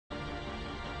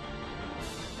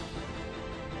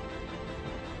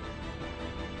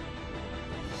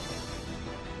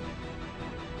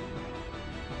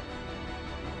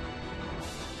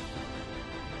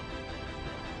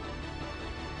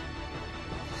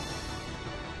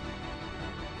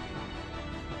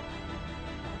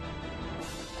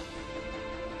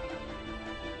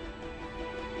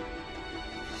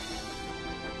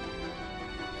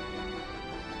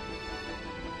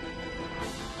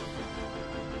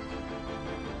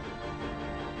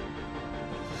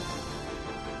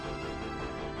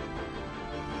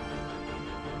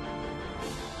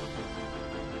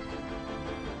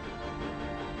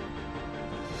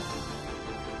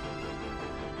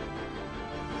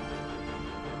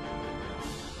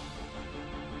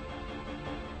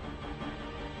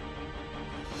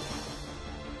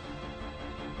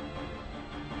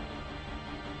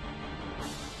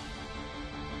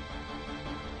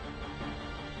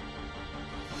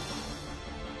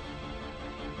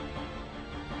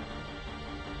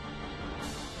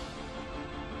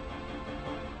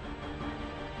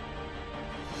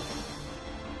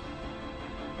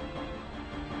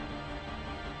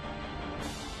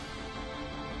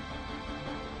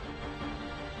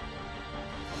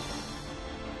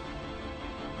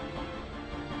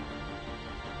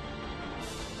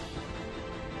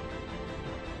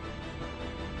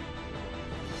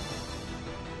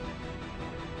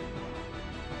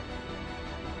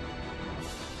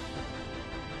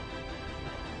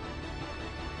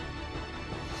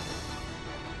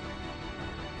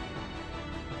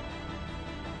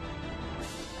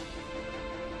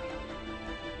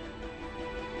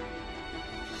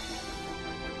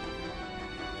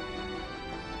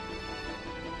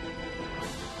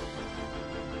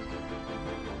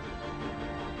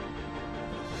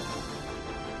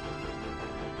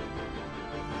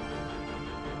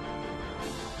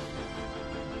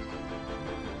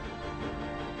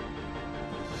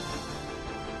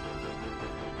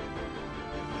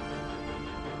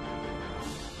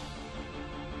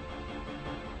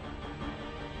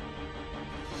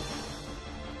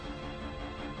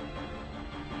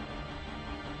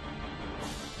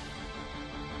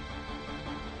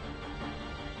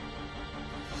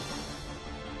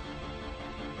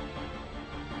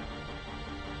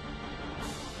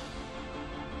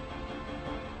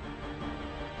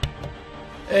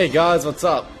Hey guys, what's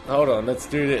up? Hold on, let's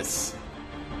do this.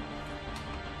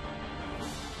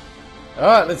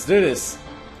 Alright, let's do this.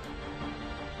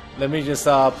 Let me just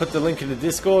put the link in the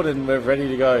Discord and we're ready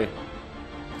to go.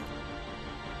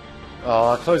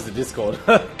 Oh, I closed the Discord.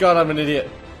 God, I'm an idiot.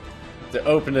 To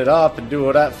open it up and do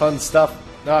all that fun stuff.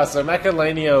 Ah, so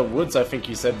Macadamia Woods, I think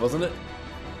you said, wasn't it?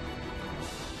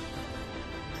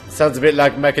 Sounds a bit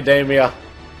like macadamia.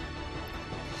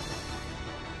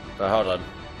 Oh, hold on.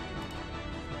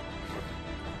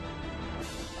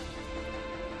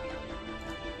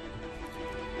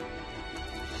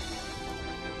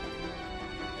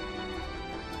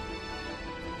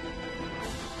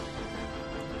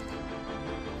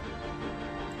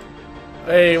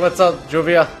 Hey, what's up,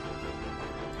 Juvia?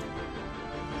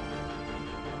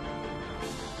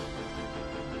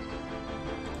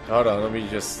 Hold on, let me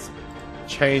just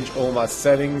change all my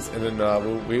settings and then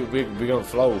we're gonna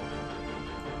flow.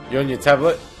 You on your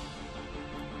tablet?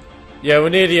 Yeah, we're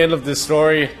near the end of this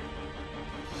story.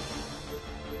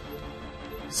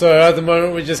 So at the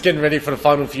moment we're just getting ready for the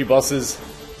final few bosses.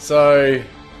 So,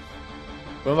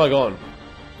 where am I going?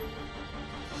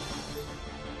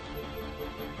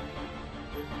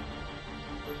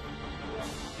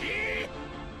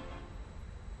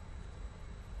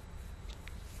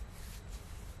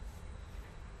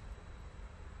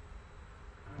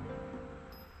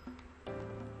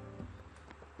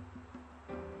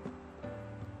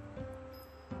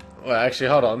 Well, actually,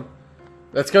 hold on.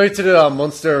 Let's go to the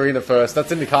monster arena first.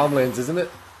 That's in the Calmlands, isn't it?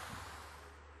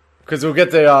 Because we'll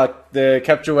get the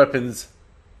capture weapons.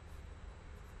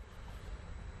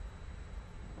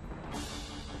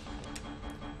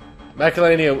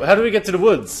 Macadamia, how do we get to the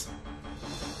woods?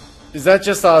 Is that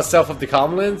just south of the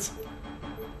Calmlands?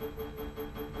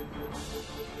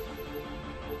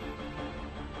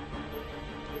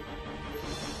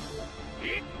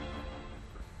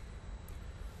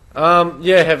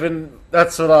 Yeah, Heaven,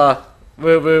 that's what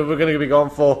we're gonna be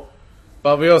going for.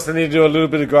 But we also need to do a little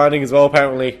bit of grinding as well,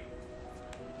 apparently.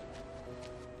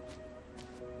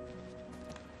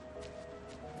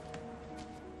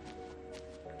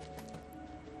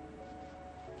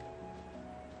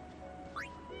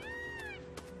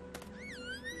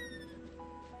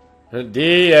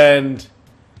 The end.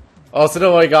 Also,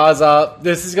 don't worry guys,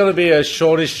 this is gonna be a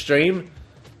shortish stream.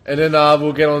 And then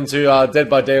we'll get on to Dead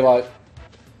by Daylight.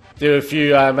 Do a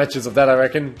few matches of that, I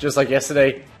reckon, just like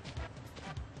yesterday.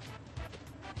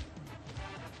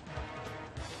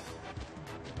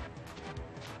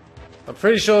 I'm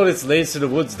pretty sure this leads to the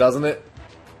woods, doesn't it?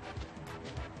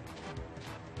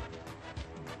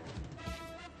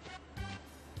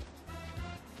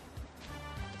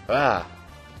 Ah.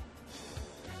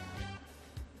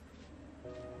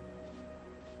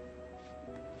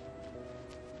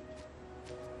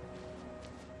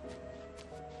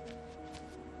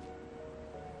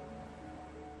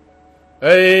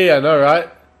 Hey, I know, right?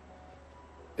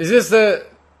 Is this the...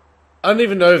 I don't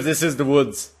even know if this is the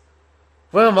woods.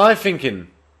 What am I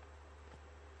thinking?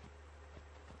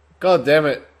 God damn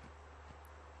it.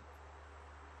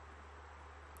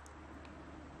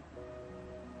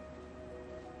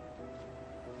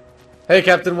 Hey,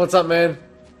 Captain, what's up, man?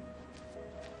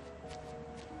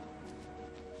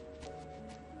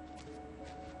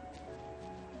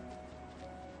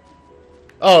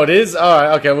 Oh, it is?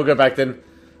 Alright, okay, we'll go back then.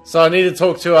 So I need to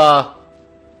talk to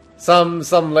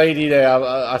some lady there.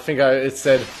 I think it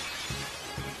said.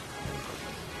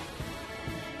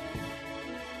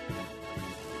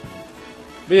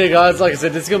 But yeah, guys, like I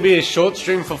said, this is gonna be a short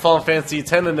stream for Final Fantasy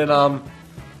X, and then the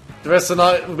rest of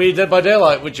the night will be Dead by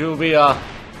Daylight, which will be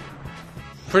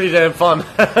pretty damn fun.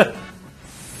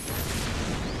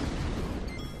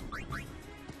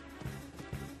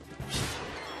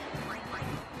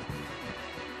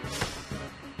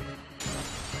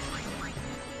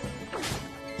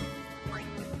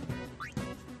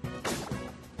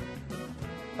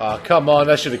 Oh, come on,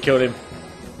 that should have killed him.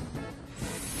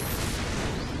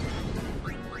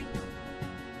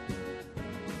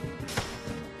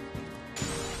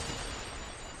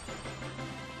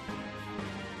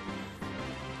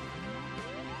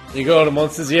 You got all the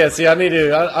monsters? Yeah, see, I need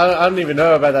to... I don't even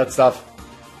know about that stuff.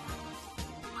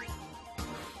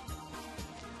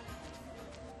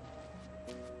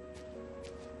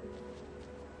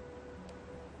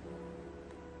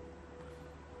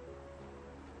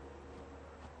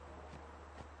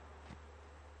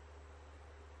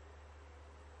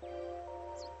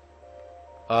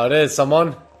 Oh, there's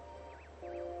someone.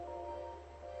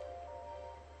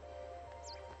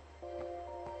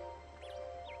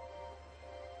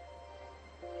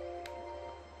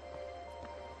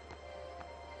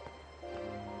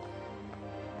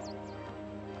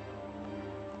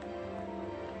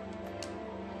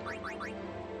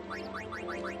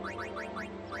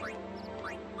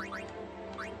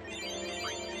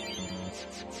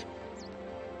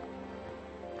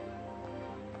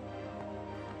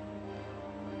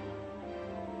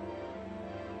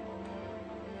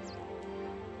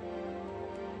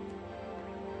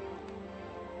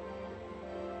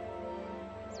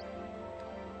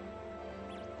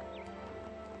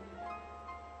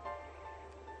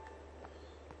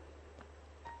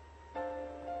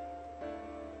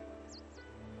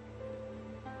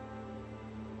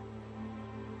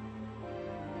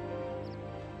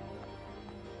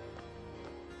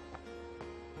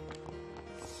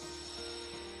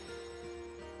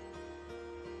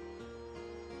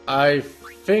 I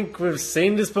think we've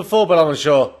seen this before, but I'm not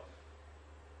sure.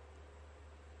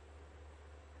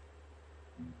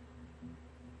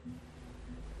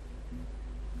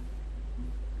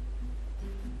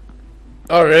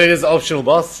 Oh, really? There's an optional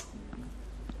boss?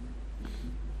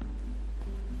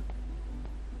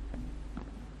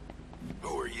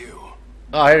 Who are you?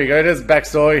 Oh, here we go. There's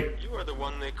backstory. You are the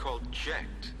one they called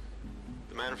Jekt.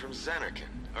 The man from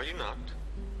Zanarkand, are you not?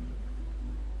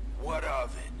 What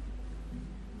of it?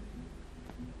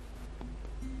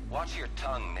 Watch your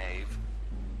tongue, knave.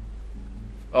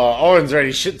 Oh, Oren's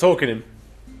already shit talking him.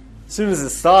 As soon as it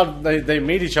started, they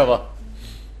meet each other.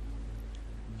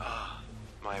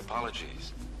 My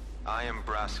apologies. I am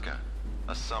Braska,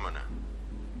 a summoner.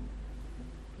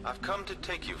 I've come to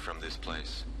take you from this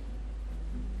place.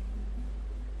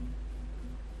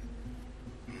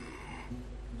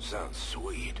 Sounds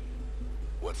sweet.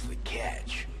 What's the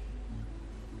catch?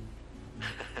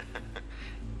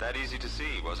 That easy to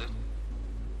see, was it?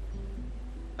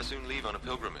 I soon leave on a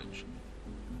pilgrimage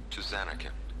to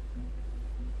Zanarkand.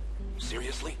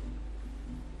 Seriously?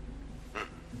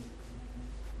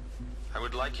 I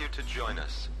would like you to join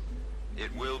us.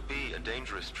 It will be a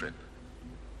dangerous trip.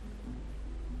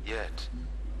 Yet,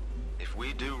 if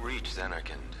we do reach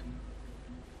Zanarkand,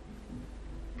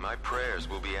 my prayers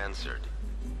will be answered,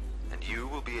 and you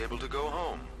will be able to go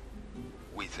home,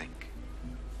 we think.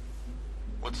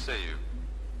 What say you?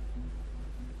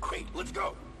 Great, let's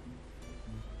go.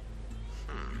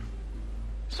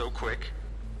 So quick?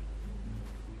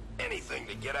 Anything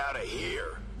to get out of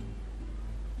here.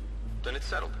 Then it's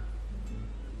settled.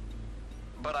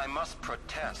 But I must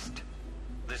protest.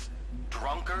 This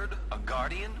drunkard, a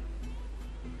guardian?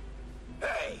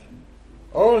 Hey,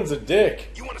 Oren's a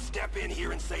dick. you want to step in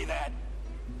here and say that?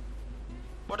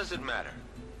 What does it matter?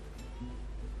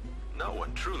 No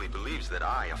one truly believes that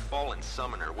I, a fallen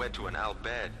summoner wed to an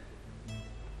Al-Bhed,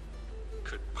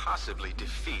 could possibly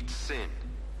defeat sin.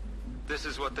 This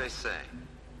is what they say.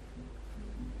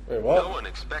 Wait, what? No one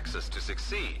expects us to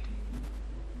succeed.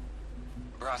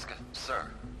 Braska, sir.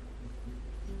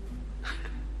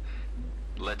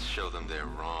 Let's show them they're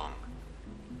wrong.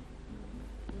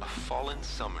 A fallen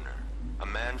summoner, a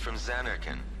man from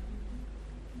Zanarkand,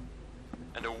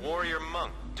 and a warrior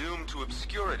monk doomed to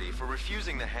obscurity for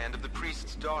refusing the hand of the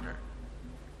priest's daughter.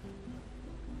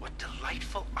 What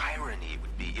delightful irony it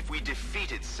would be if we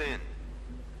defeated sin.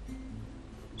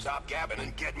 Stop gabbing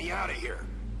and get me out of here.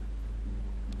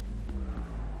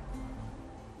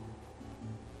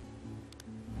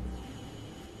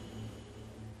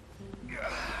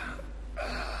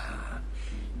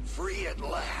 Free at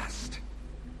last.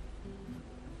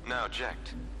 Now,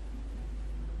 Jekt,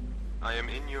 I am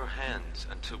in your hands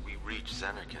until we reach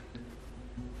Zanarkand.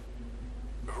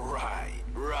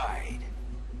 Right.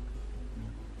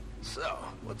 So,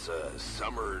 what's a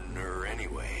summoner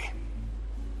anyway?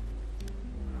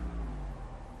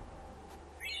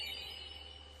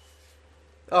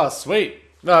 Oh, sweet.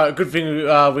 No, good thing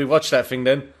we watched that thing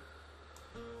then.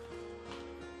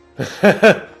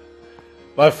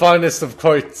 My finest of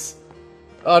quotes.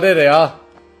 Oh, there they are.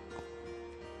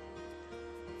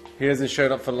 He hasn't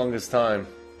showed up for the longest time.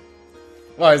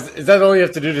 Why, is that all you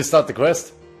have to do to start the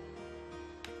quest?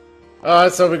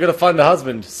 Alright, so we're gonna find the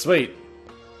husband. Sweet.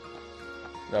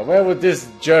 Now, where would this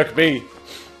jerk be?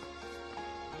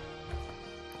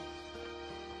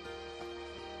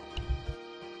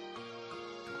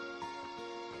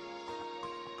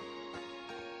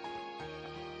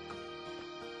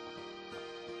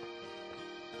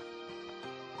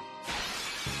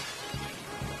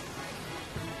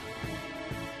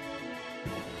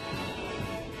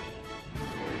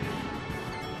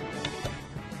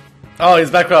 Oh,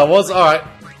 he's back where I was? Alright,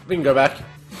 we can go back.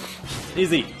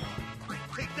 Easy.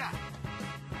 Take that.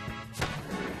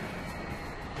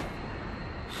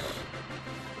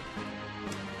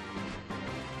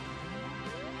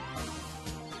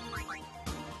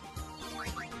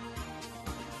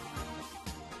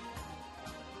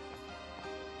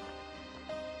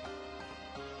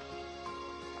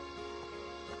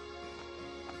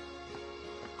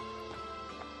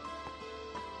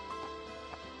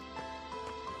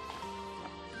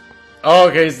 Oh,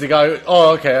 okay, he's the guy who,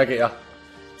 oh, okay, I get ya.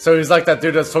 So he's like that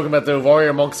dude that's talking about the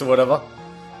warrior monks or whatever.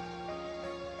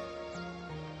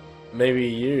 Maybe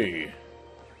you.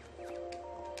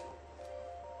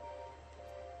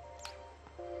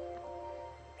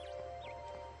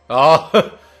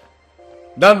 Oh,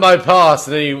 not my past,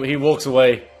 and then he walks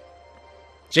away.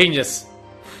 Genius.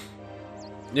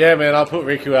 Yeah, man, I'll put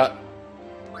Riku out.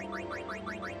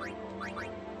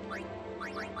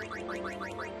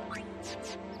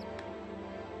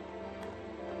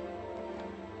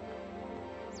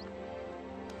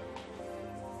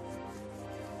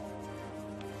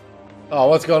 Oh,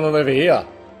 what's going on over here?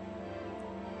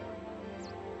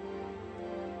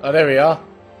 Oh, there we are.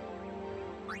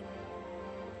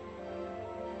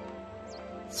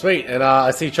 Sweet, and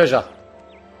I see treasure.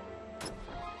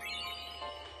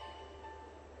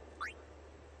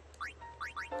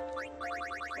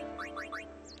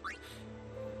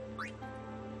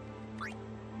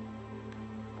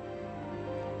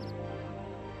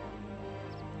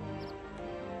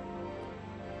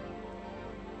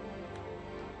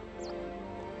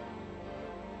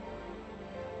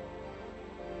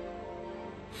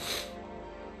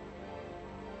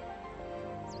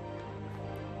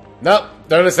 Nope,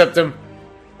 don't accept him.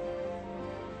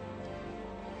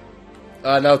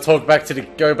 Now talk back to the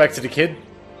go back to the kid.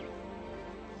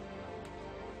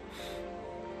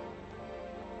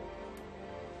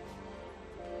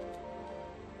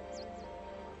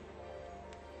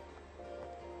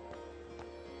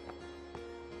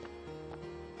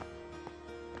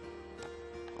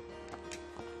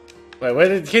 Wait, where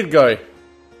did the kid go?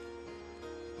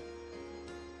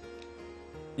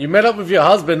 You met up with your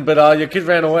husband, but your kid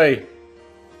ran away.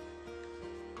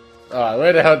 Alright,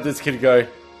 where the hell did this kid go?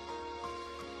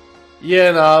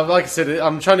 Yeah, no, like I said,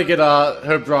 I'm trying to get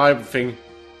her bribe thing.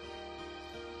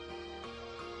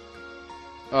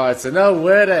 Alright, so now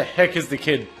where the heck is the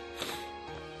kid?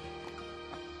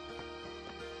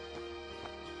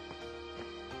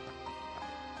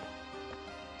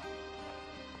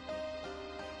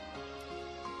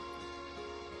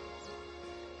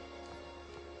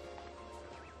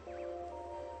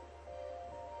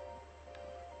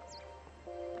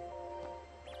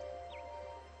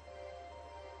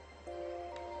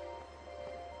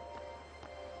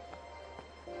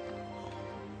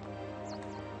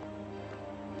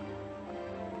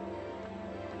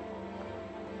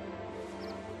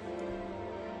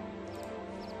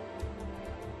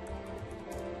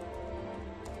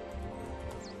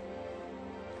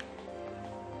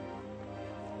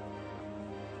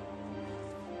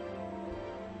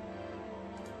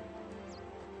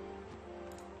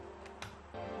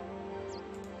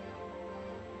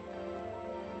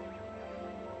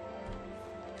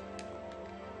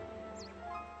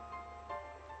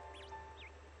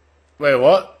 Wait,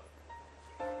 what?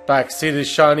 Back, see the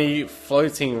shiny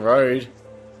floating road.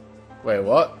 Wait,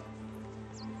 what?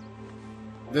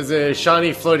 There's a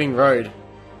shiny floating road.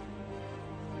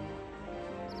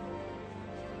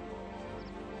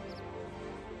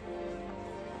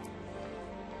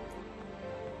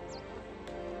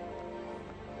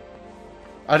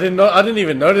 I didn't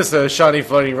even notice a shiny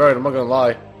floating road, I'm not gonna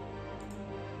lie.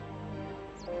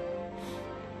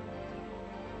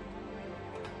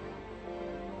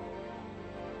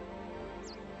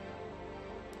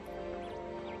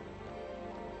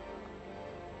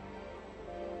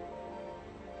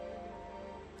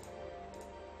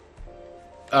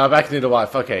 Back into the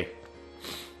wife, okay.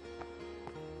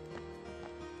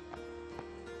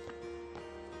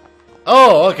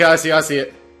 Oh, okay, I see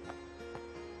it.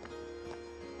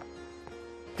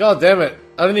 God damn it,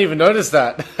 I didn't even notice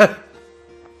that.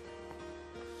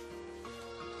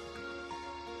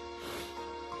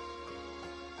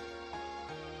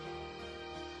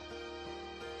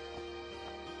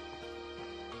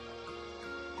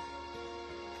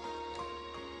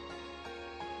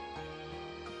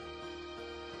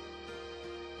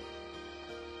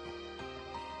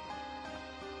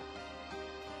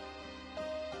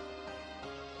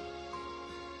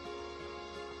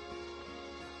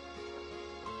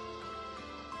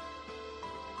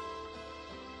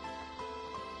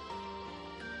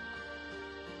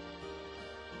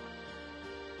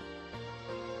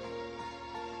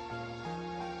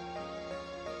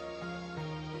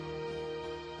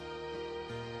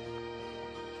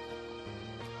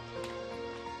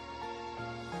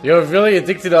 You're really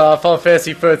addicted to Final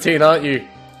Fantasy 13, aren't you?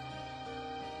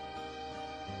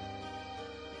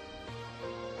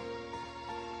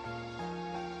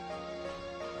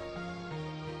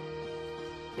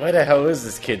 Where the hell is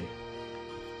this kid?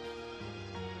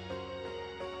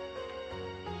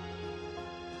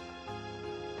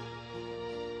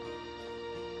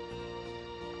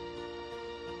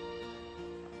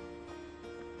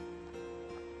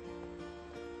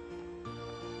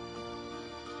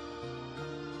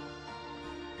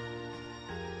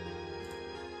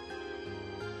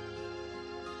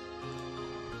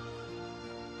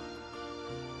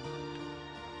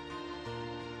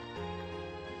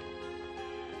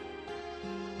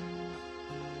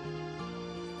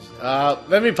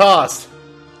 Let me pass.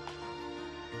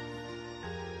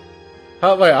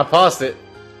 Oh, wait, I passed it.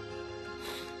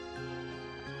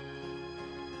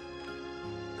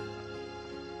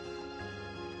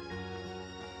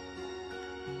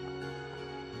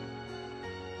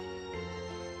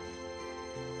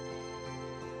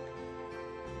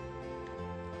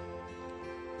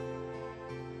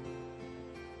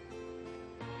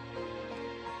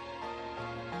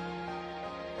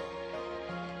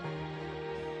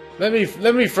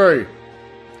 Let me through.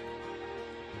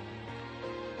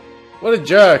 What a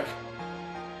jerk.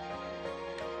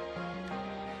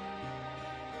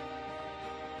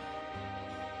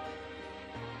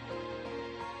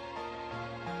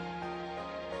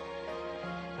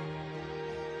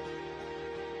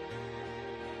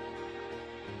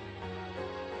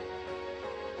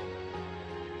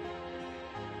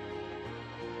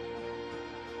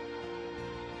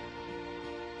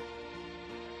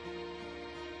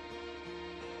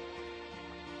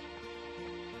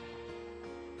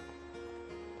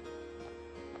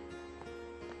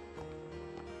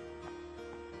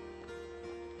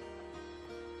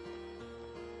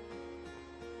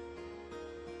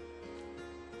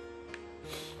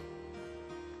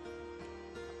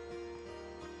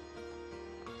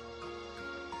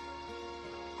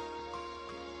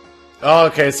 Oh,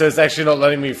 okay, so it's actually not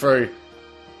letting me through.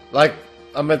 Like,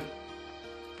 I'm at...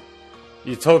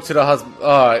 You talk to the husband...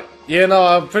 Alright. Yeah, no,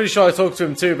 I'm pretty sure I talked to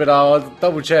him too, but I'll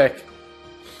double check.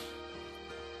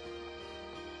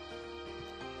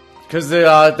 Because they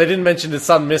didn't mention the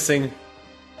son missing.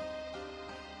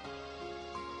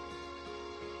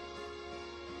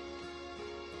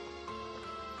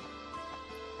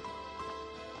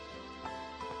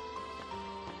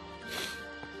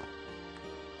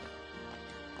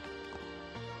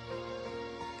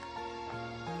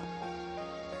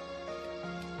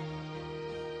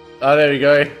 Oh, there we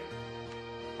go.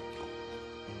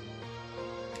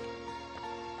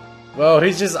 Well,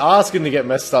 he's just asking to get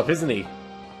messed up, isn't he?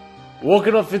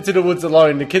 Walking off into the woods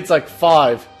alone. The kid's like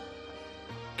 5.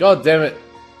 God damn it.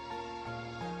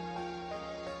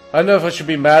 I don't know if I should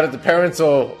be mad at the parents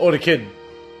or the kid.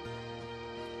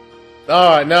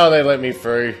 Alright, now they let me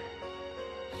through.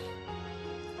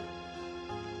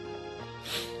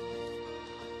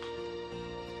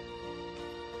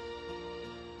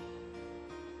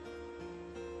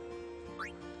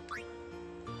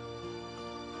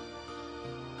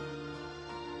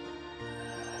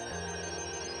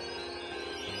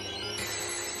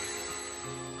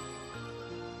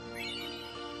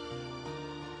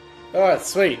 Alright,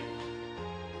 sweet.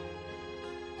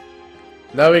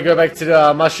 Now we go back to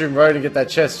the Mushroom Road and get that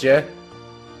chest, yeah?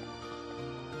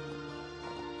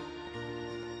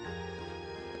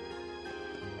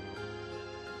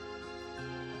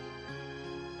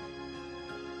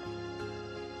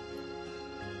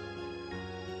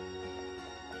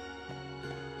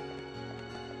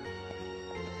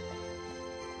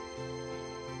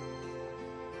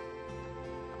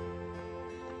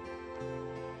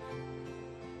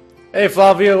 Hey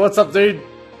Flavio, what's up, dude?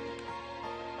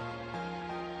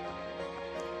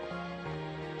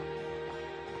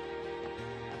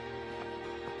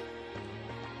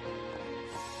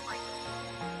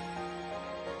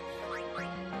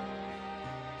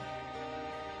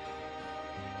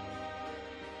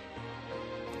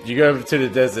 You go over to the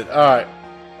desert. Alright.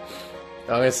 I'm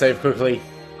gonna save quickly.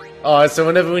 Alright, so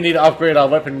whenever we need to upgrade our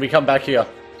weapon, we come back here.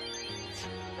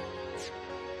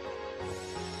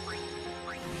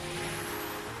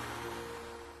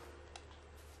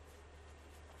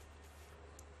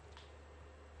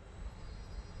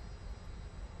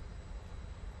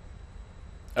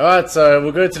 Alright, so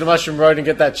we'll go to the Mushroom Road and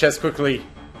get that chest quickly.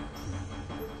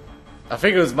 I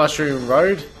think it was Mushroom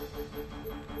Road.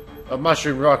 Or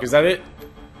Mushroom Rock, is that it?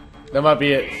 That might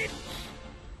be it.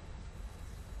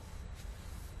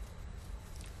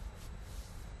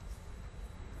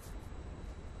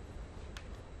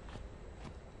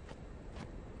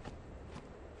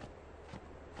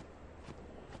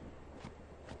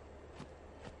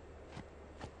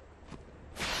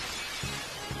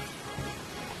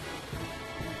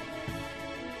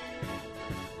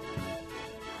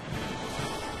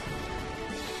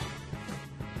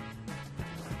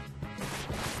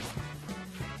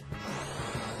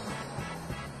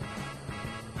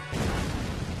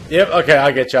 Yep, okay,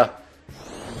 I get ya.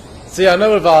 See, I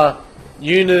know with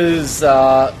Yuna's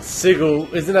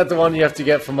sigil, isn't that the one you have to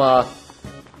get from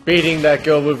beating that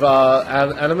girl with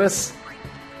Animus?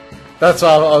 That's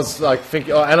what I was like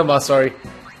thinking. Oh, Anima, sorry.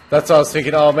 That's what I was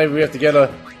thinking. Oh, maybe we have to get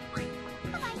her.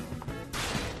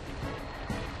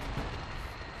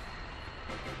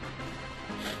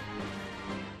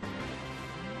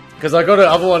 Because I got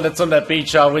another one that's on that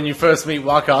beach when you first meet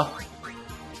Waka.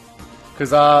 Because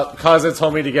Kaiser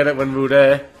told me to get it when we were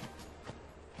there.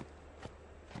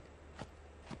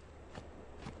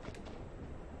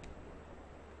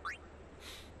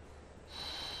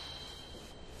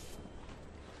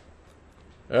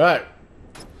 Alright.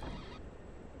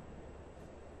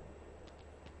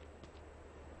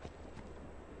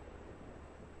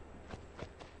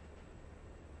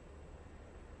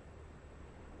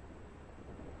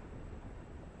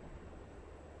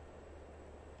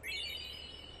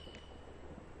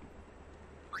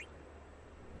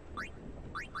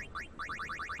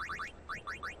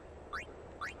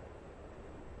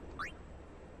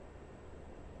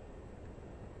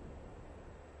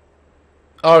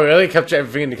 Oh really? Capture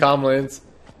everything in the Calmlands.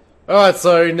 Alright,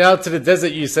 so now to the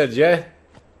desert you said, yeah?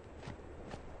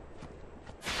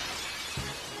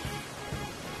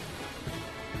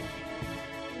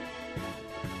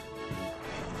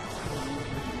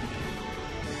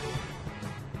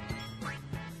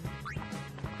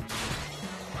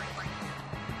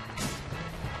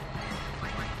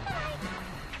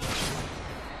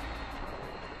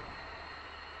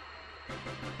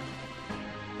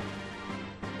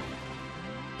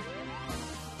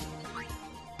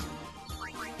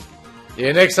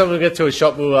 Yeah, next time we get to a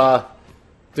shop, we'll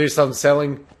do some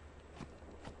selling.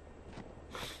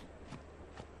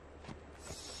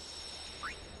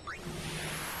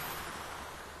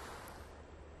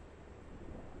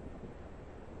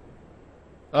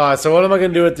 Alright, so what am I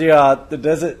gonna do with the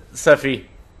desert Sephi?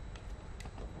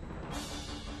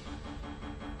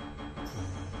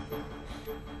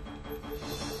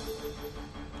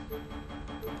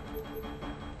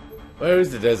 Where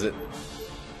is the desert?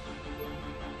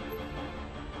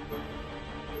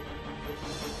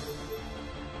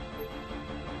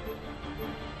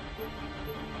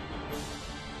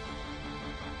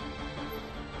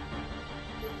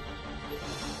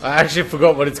 I actually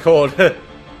forgot what it's called.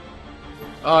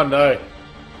 Oh no.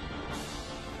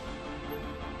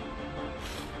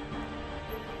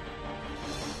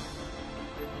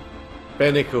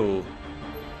 Binnacle.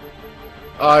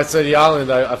 Oh, so the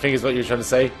island, I think is what you're trying to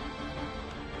say.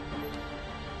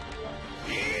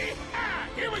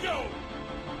 Here we go.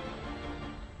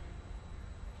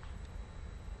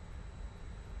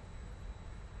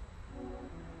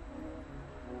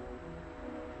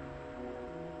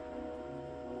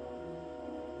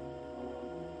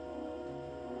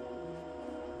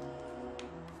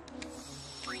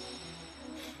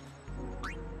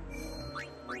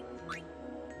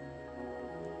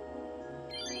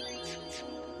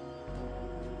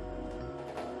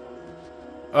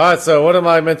 Alright, so what am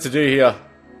I meant to do here?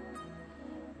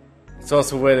 It's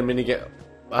also where the minigame...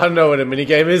 I don't know what a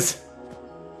minigame is.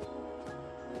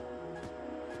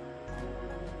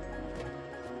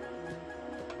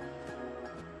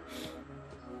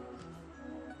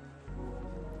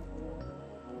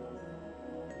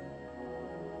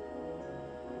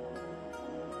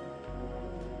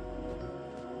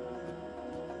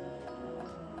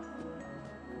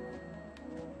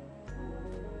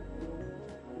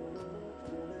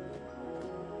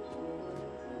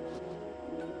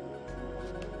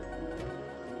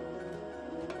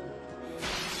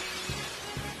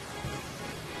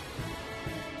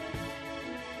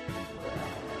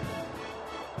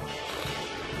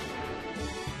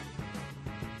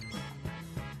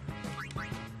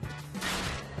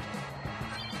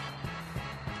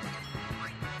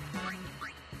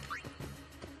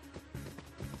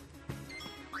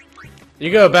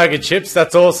 You got a bag of chips?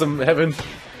 That's awesome, Heaven.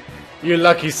 You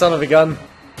lucky son of a gun.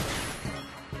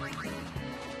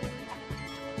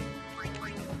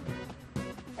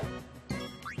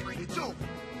 It's over.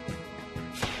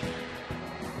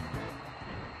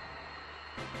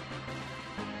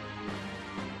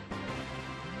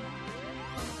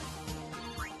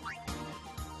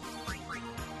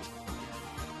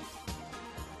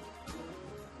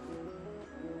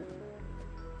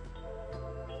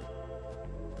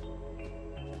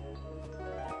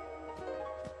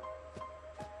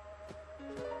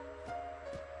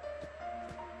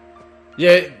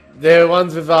 Yeah, they're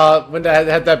ones with when they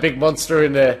had that big monster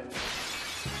in there.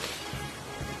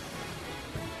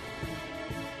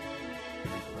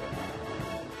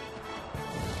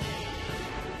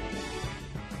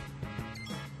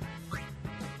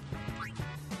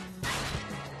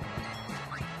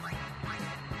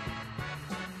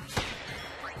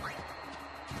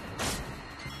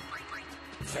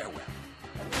 Farewell.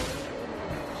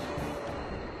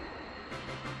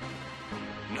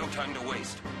 No time to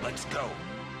waste. Let's go.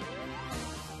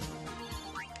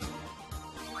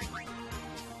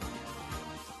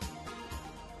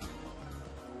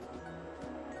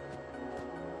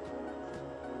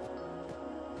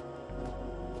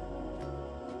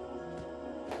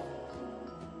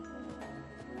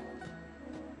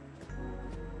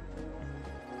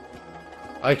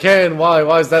 I can. Why?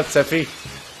 Why is that, Sephi?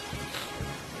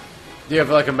 Do you have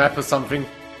like a map or something?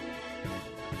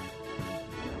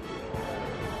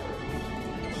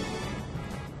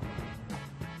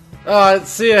 Alright,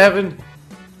 see ya, Heaven.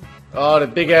 Oh, the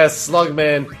big ass slug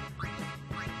man.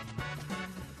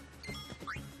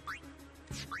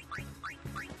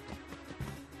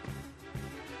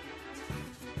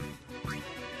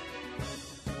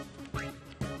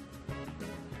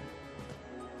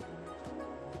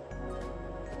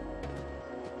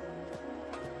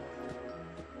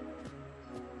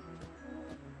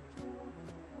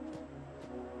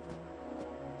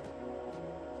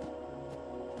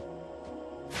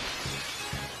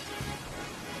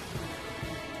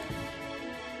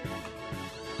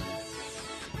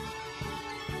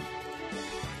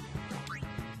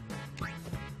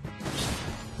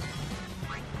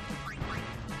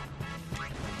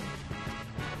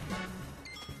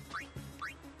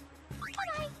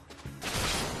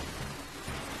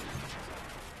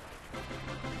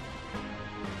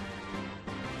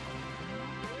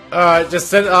 Alright, just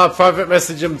send private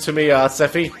message him to me,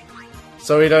 Sephi.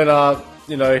 So we don't,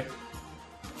 you know,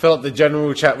 fill up the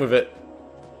general chat with it.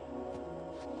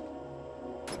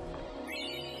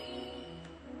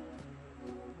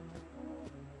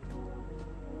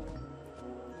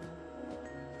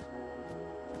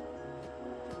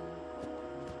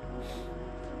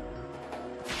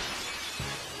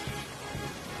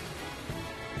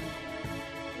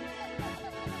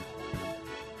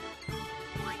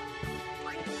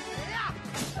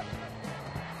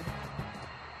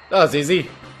 That was easy.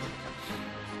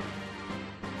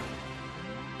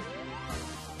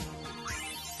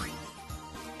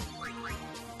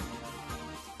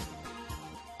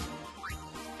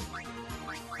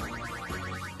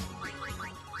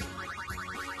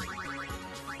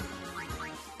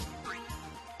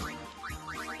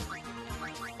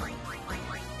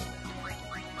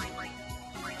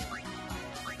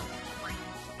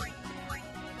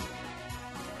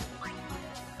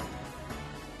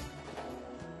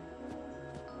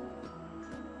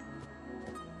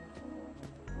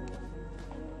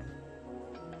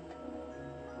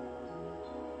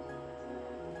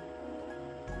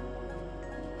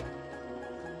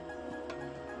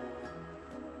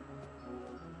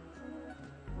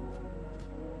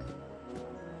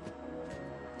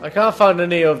 I can't find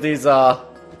any of these, you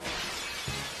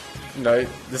know,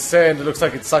 the sand looks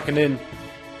like it's sucking in.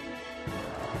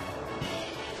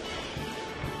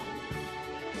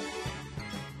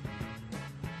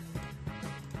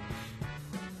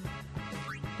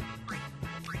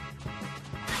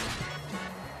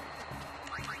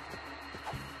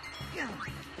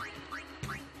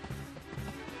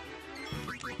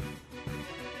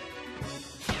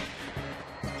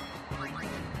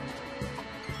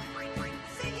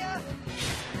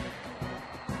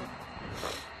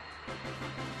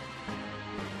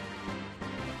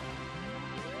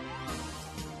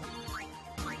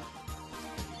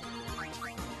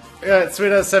 Yeah,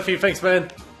 sweet as Sephi, thanks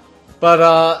man.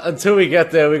 But until we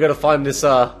get there, we gotta find this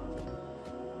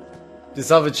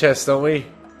this other chest, don't we?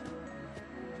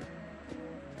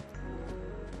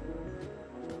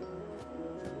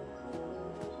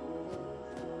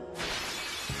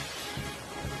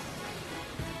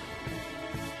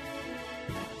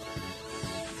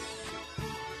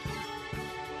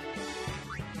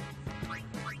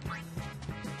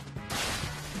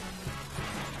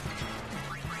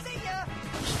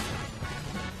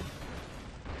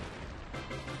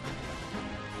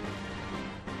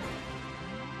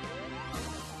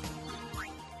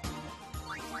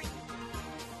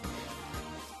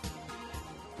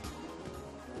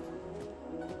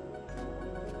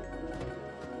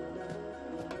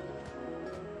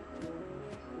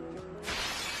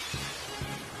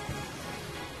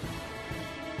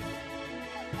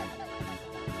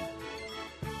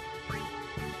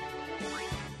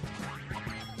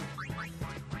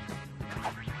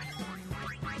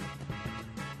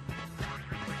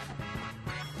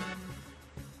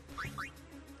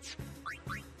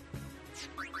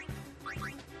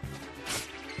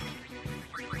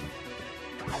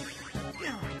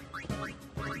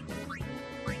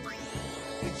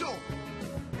 It's over.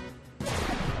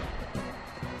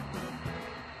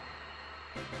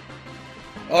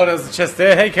 Oh, there's a chest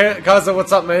there. Hey, Kaza,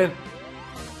 what's up, man?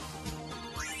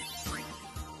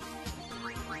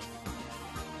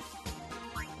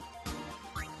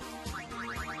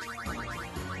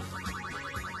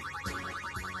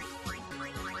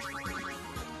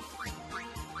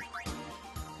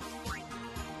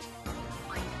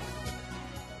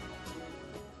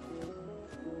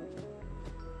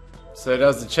 So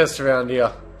there's the chest around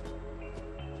here.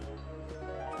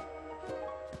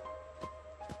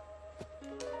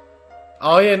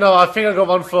 Oh yeah, no, I think I got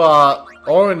one for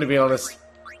Orin, to be honest.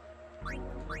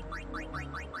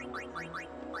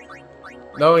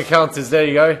 No encounters, there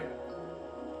you go.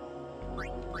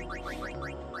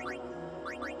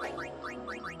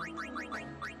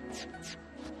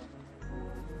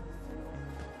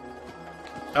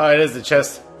 Alright, there's the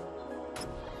chest.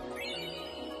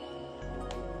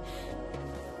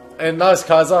 And nice,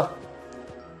 Kaiser.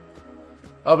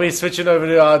 I'll be switching over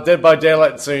to Dead by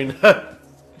Daylight soon.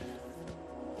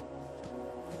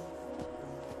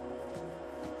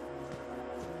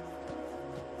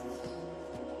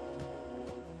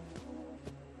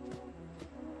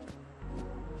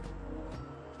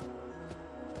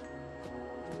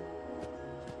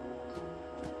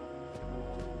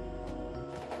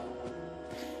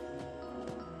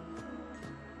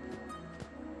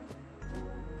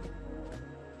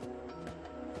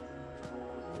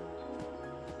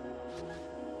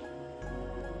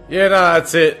 Yeah, no,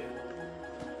 that's it.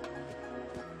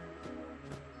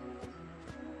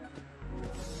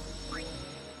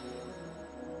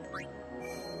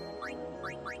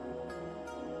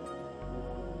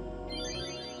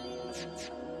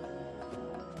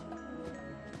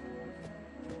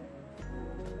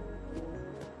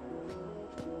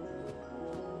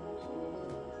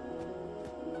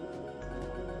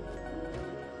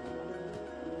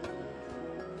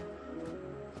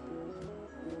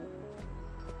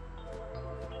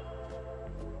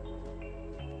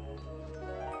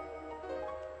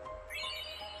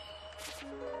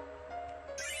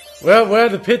 Where are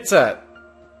the pits at?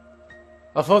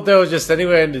 I thought they were just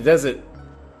anywhere in the desert.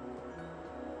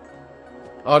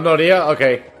 Oh, not here?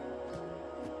 Okay.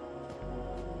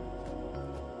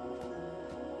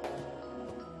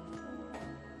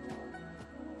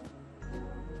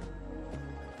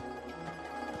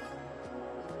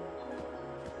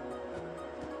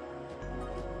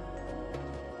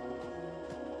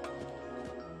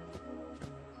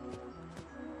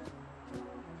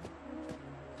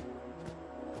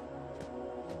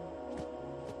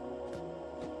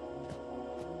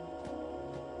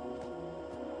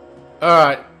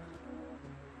 Alright.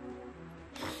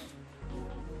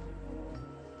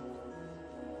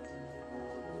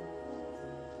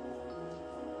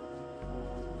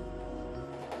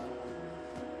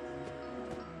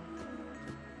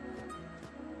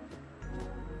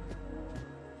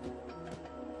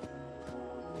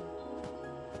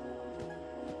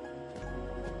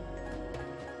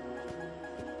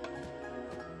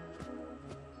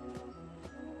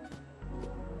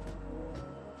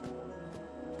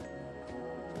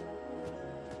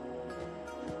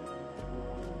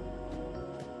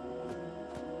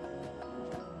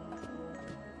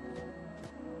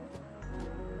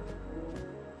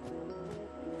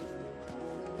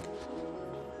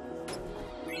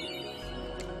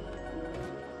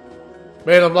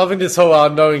 Man, I'm loving this whole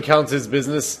no encounters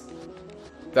business.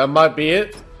 That might be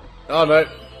it. Oh no.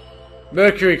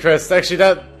 Mercury Crest. Actually,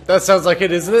 that sounds like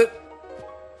it, isn't it?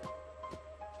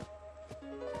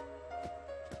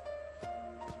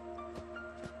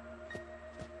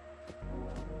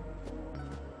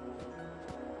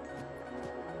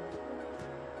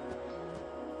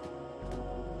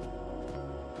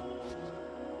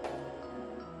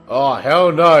 Oh,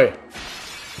 hell no.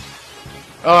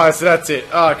 Alright, so that's it.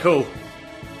 Ah, cool.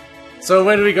 So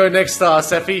where do we go next,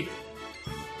 Sephi?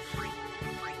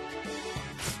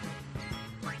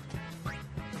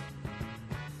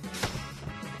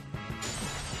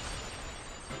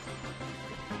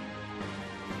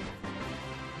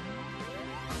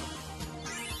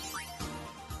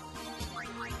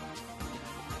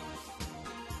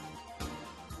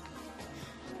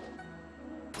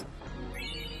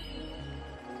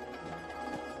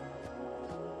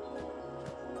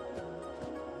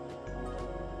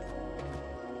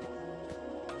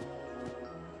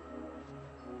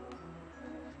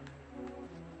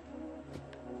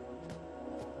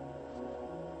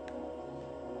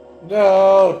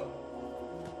 No!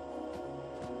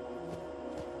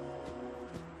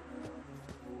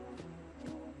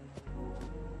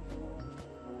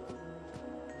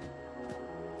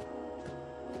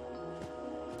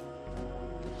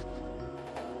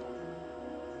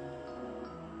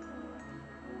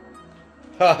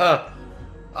 Haha,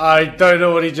 I don't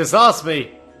know what he just asked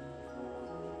me.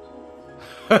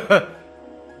 Do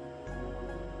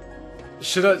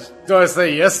I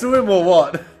say yes to him or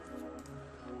what?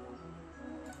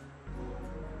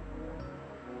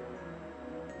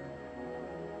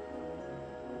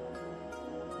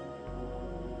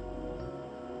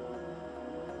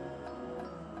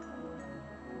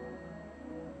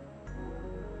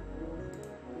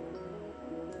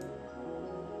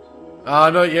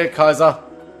 Not yet, Kaiser.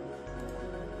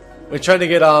 We're trying to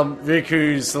get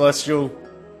Riku's Celestial.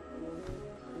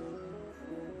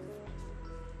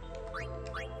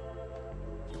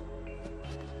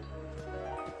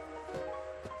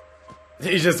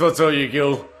 He just wants all you,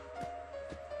 Gil.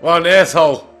 What an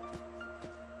asshole.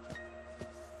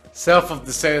 South of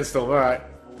the sandstorm, alright.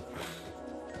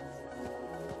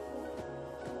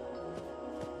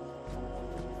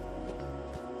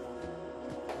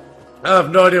 I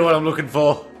have no idea what I'm looking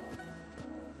for.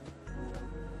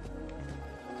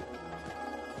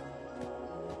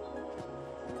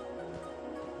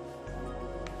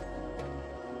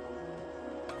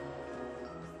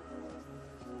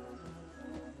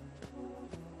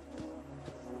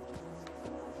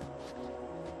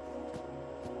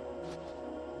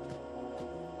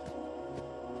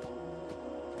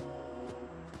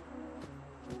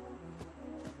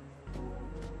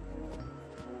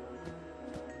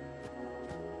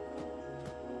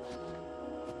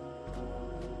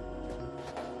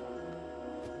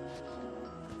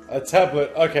 A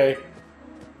tablet, okay.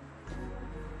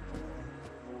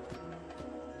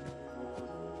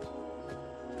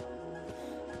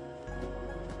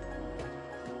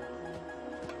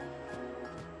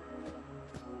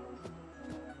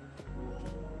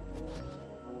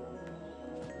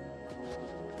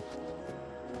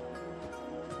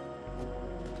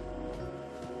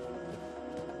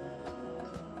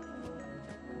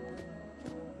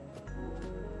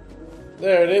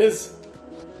 There it is.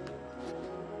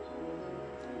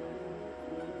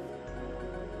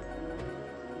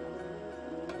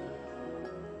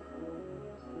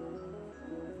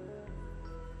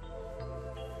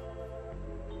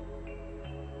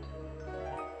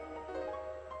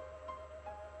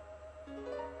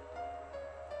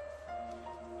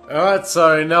 Alright,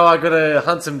 so now I gotta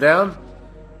hunt them down.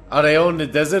 Are they all in the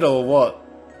desert or what?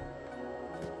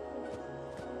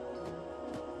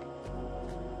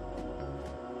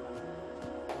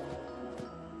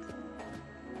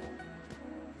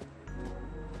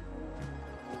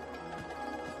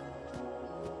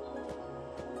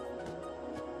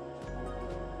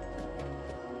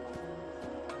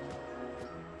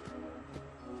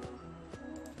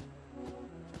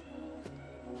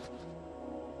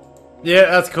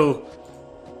 Yeah, that's cool.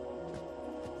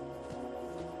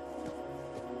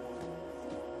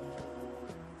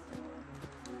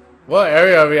 What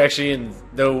area are we actually in?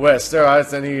 The west. There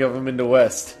aren't any of them in the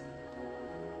west.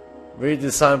 Read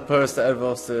the signpost to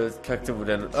advance the character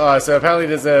within. Alright, so apparently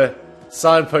there's a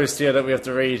signpost here that we have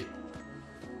to read.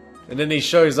 And then he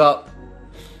shows up.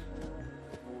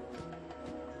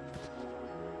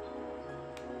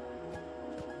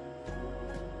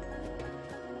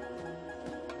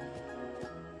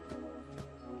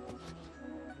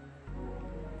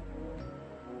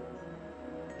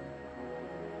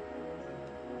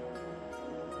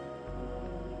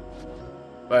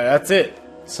 Right, that's it.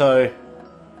 So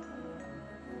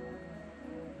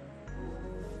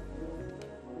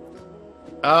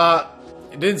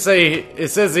it didn't say. It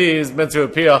says he is meant to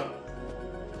appear.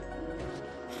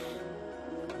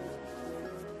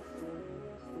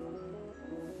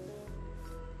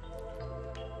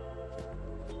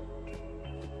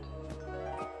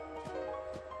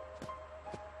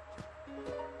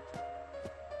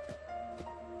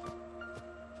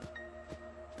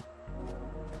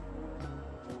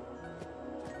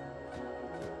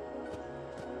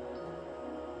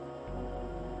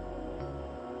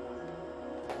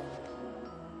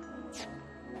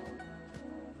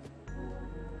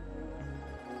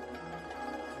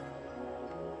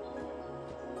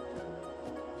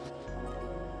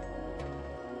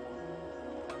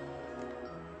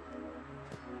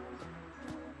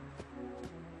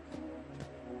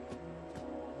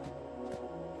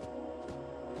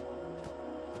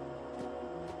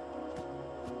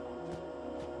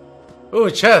 Ooh,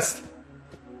 a chest.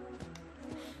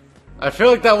 I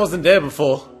feel like that wasn't there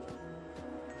before.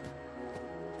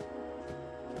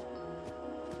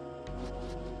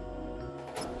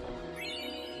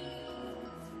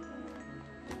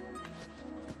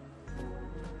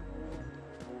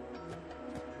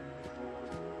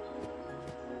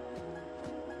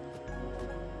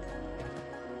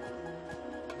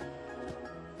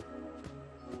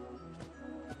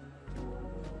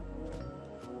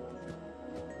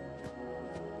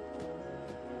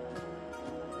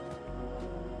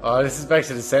 Oh, this is back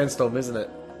to the sandstorm, isn't it?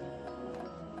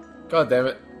 God damn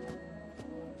it.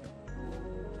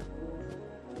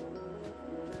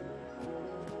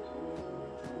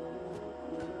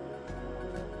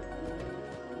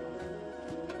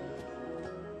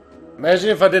 Imagine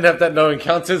if I didn't have that no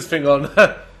encounters thing on.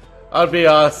 I'd be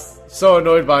so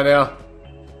annoyed by now.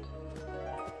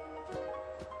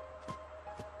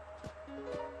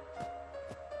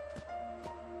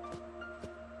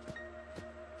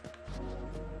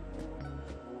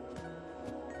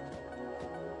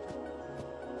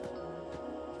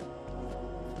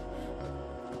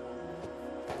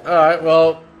 Alright,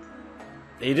 well,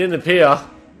 he didn't appear.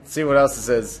 Let's see what else it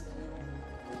says.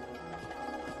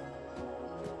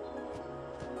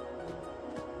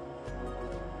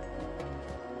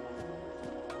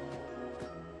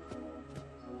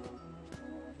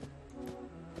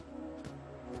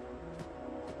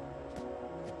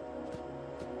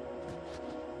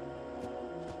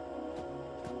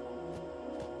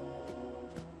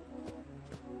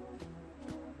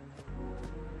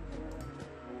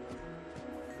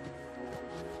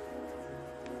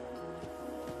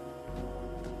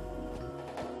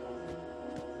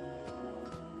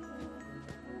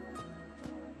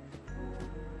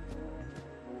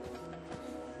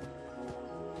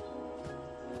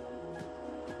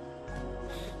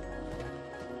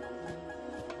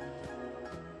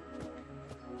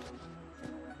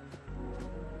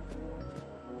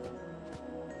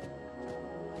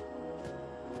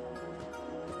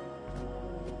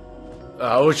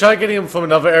 We'll try getting him from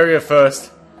another area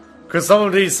first. Because some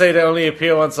of these say they only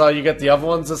appear once you get the other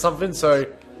ones or something, so...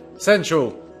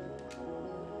 Central.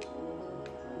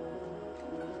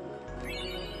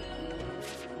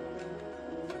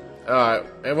 Alright,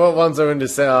 and what ones are in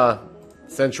this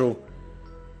Central?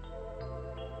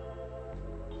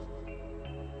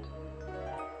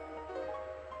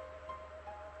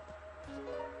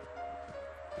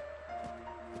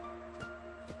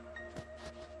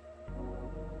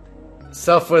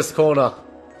 Southwest corner.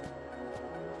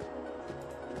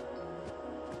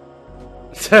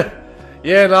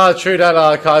 Yeah, no, true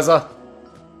that, Kaiser.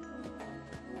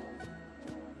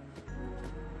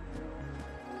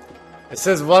 It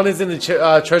says one is in the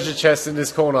treasure chest in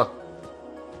this corner.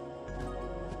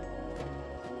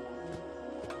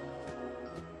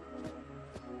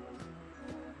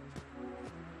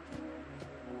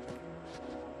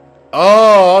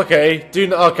 Oh, okay.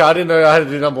 Okay, I didn't know I had to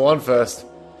do number 1 first.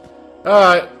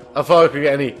 Alright, I thought I could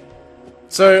get any.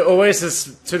 So,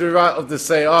 Oasis to the right of the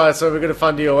say. Alright, so we're gonna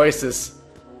find the Oasis.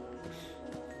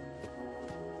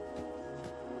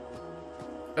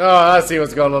 Oh, I see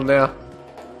what's going on now.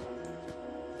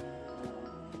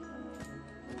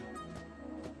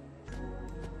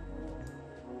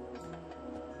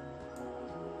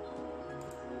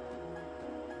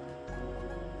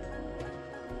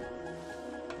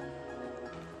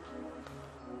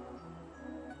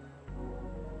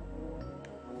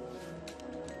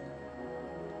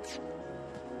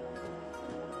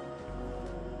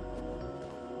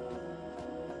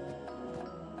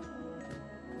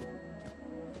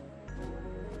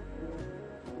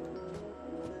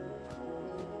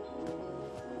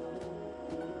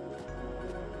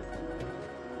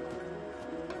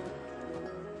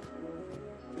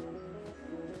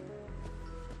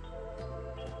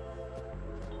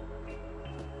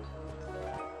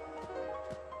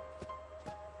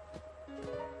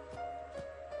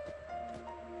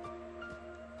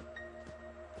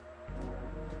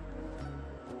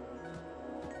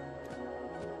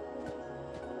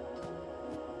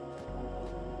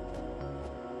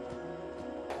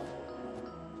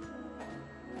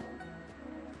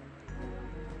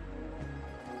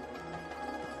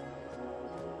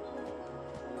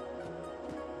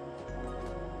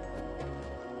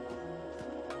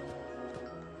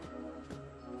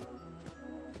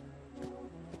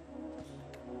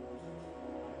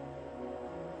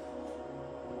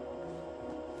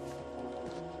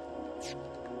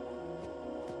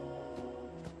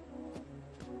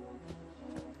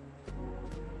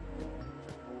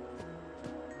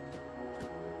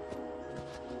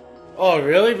 Oh,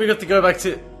 really? We got to go back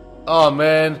to... Oh,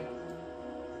 man.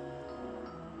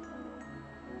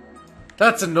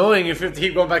 That's annoying if you have to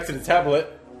keep going back to the tablet.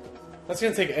 That's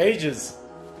gonna take ages.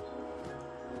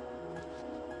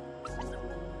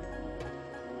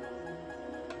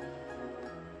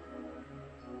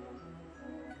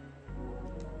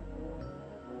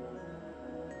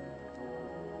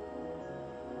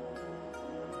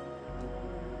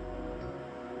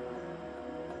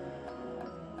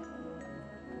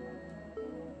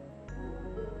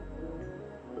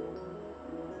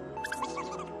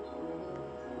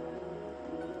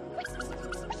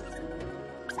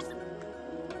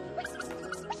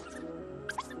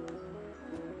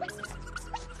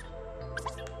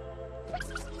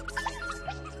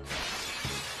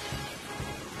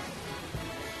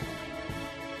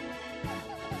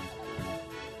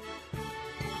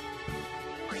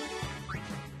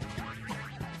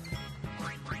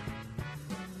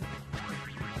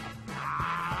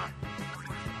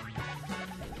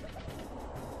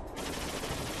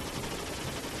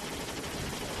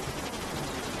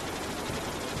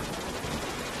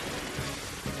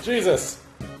 Jesus.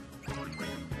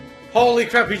 Holy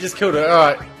crap, he just killed her.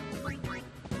 Alright.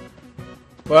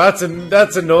 Well,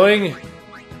 that's annoying.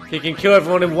 He can kill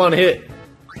everyone in one hit.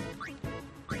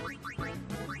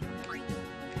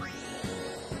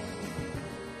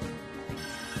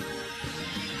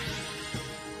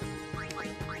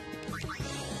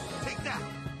 Take that.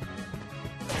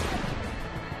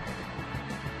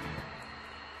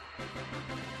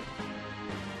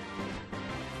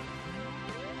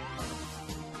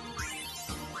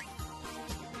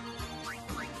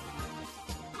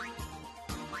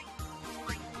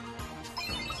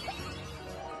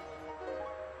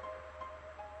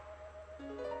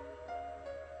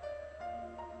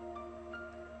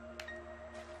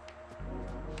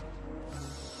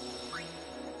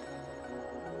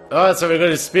 Alright, so we've got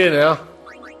his spear now.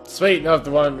 Sweet, now I have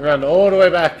to run all the way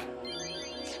back.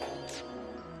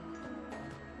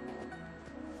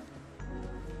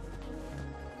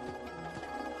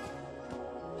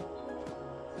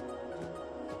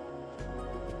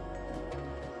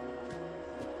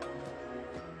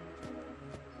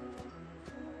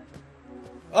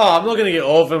 Oh, I'm not gonna get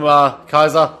all of them,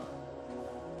 Kaiser.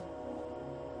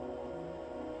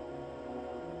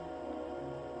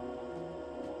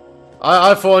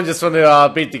 I for one just want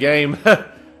to beat the game.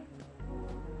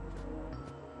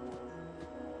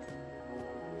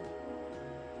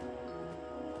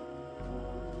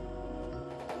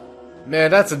 Man,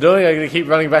 that's annoying. I'm gonna keep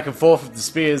running back and forth with the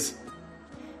spears.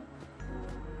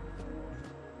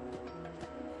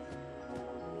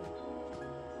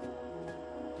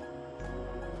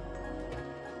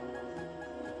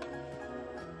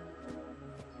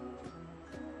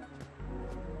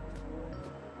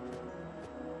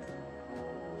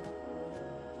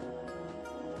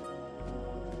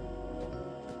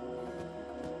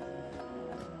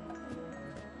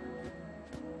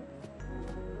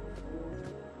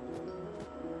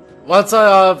 Once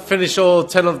I finish all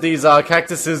 10 of these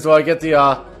cactuses, do I get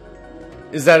the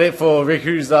is that it for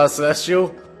Riku's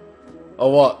Celestial?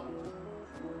 Or what?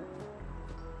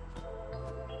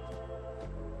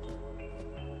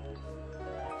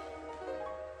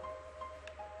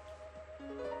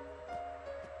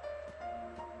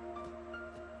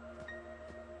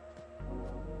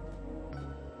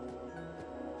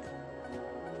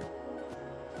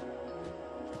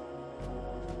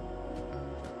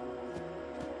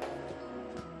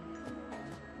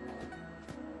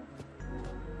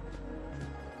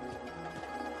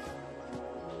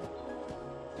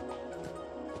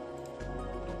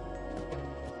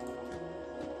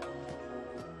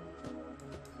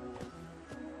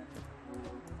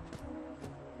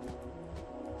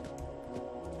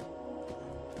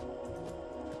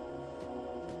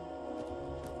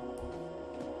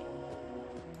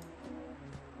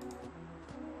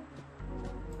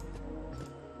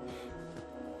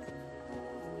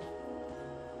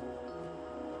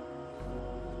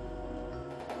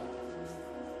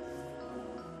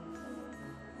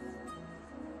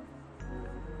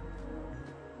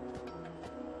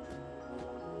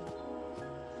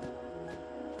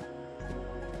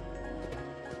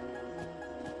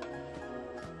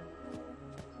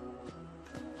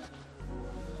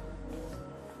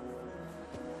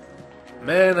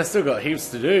 Man, I still got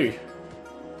heaps to do.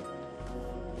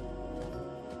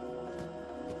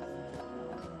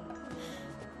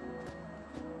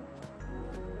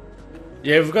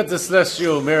 Yeah, we've got the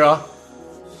Celestial Mirror.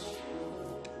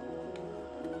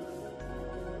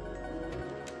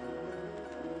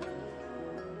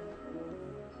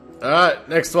 Alright,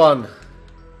 next one.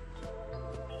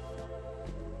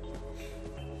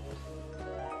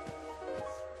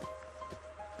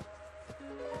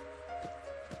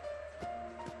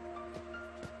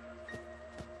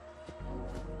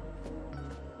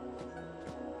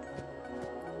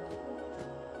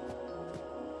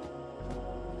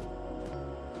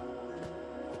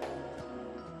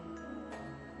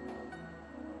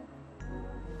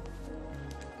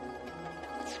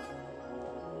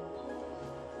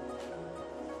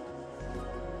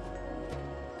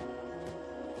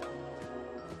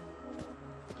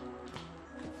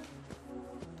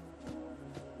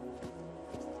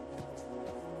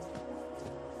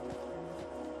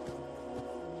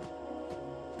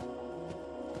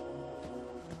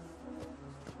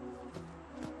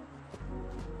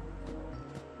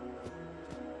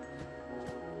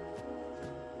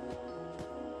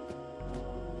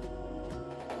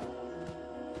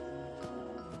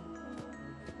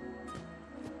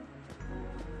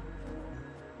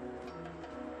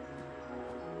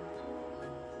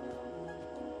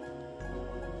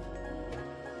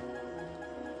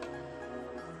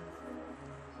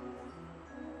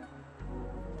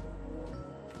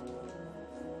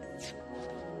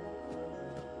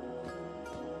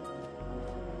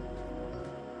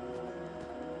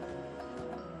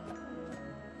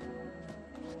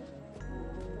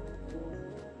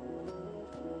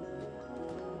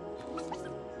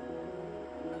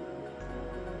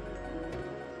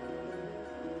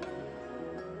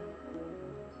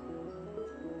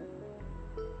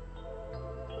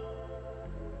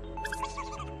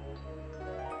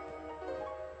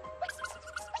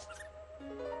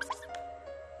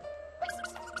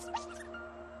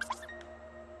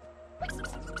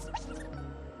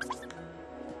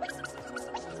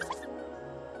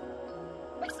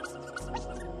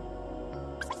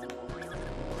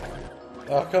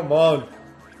 Oh, come on.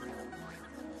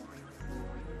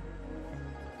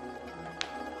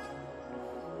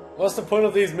 What's the point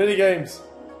of these minigames?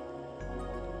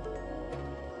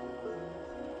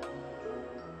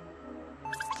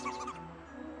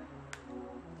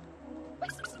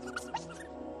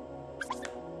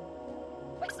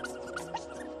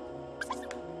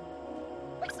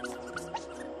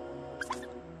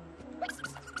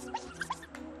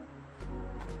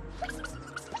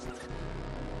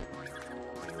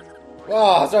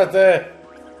 Oh, it's right there.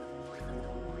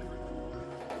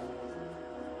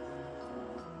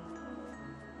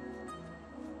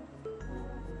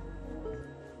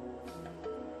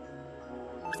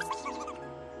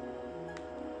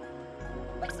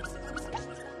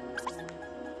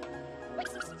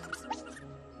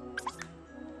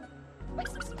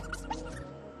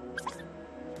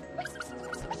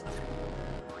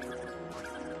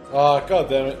 Oh, god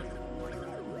damn it.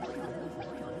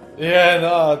 Yeah,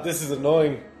 no, this is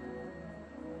annoying.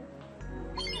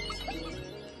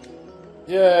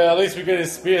 Yeah, at least we get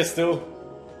his spear still.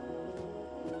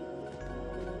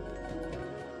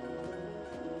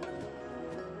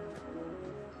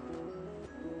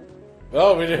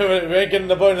 Oh, we ain't getting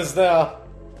the bonus now.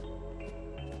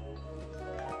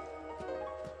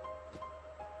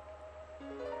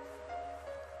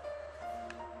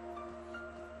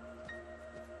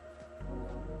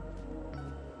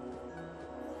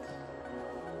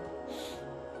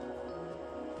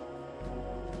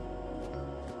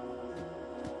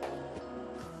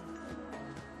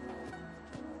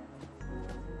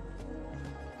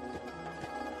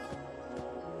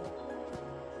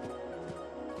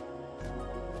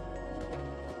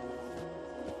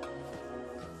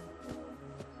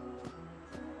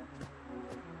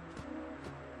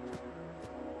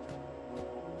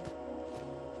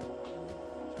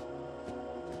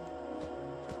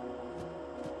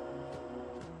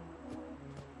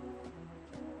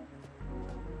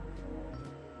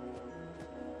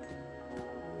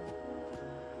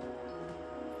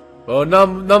 Well,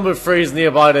 number 3 is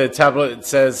nearby the tablet, it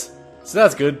says. So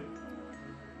that's good.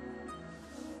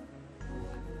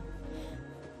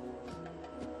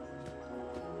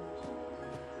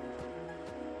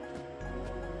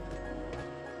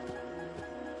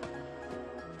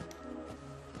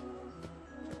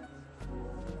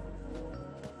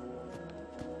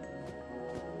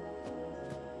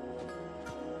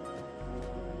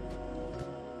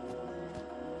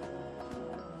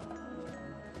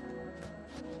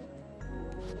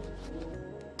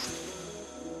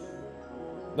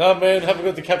 No, man, haven't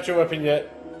got the capture weapon yet.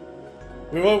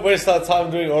 We won't waste our time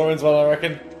doing orange one, I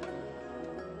reckon.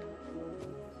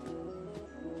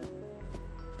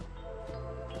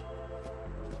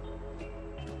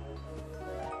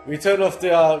 We turned off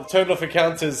the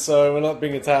counters, so we're not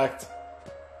being attacked.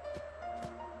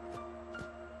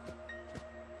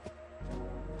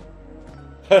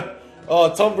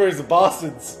 Oh, Tom Bray's the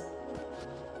bastards.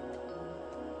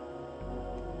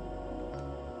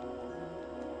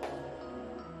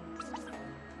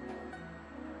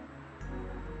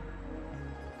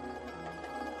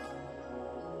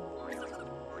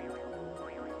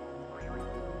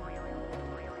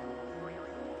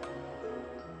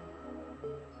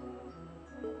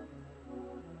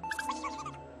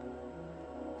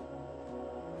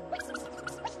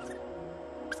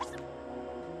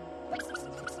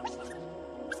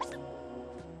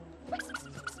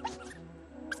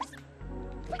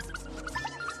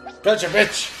 Gotcha,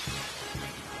 bitch!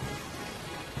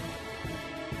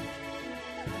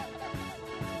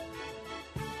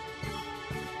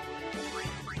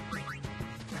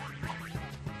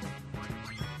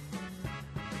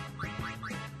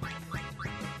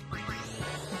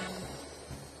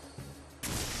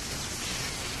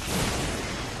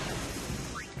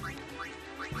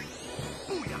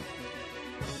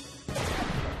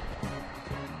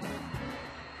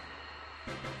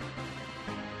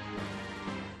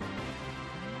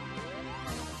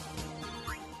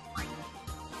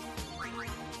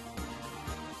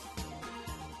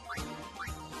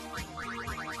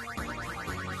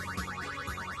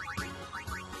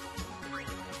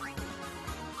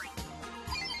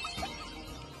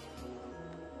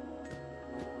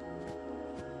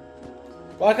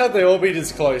 Why can't they all be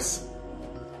this close?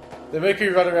 They make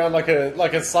you run around like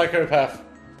a psychopath.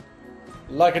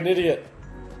 Like an idiot.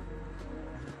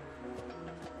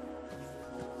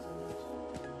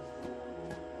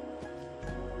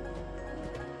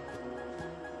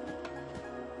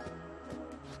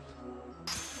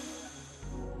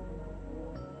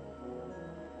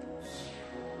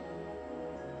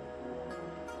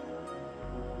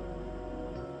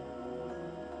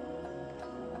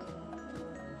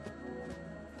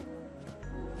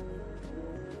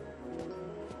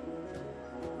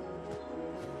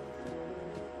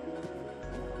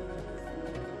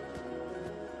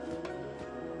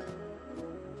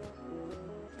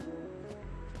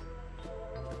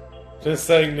 Just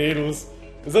saying needles.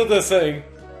 Is that what they're saying?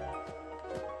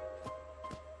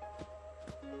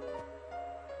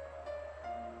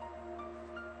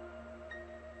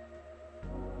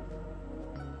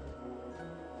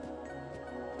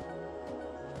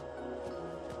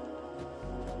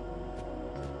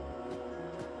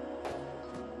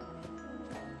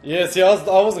 Yeah, see, I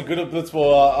wasn't good at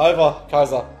Blitzball either,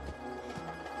 Kaiser.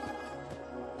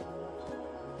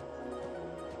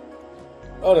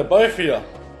 Oh, they're both here.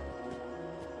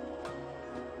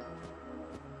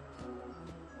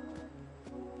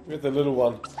 With the little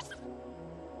one.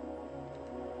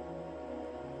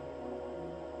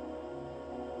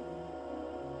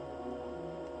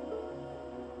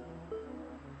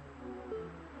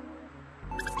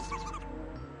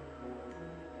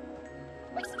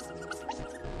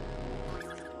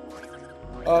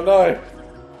 Oh no.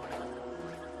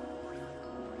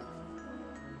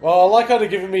 Well, I like how they're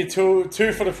giving me two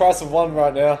for the price of one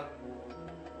right now.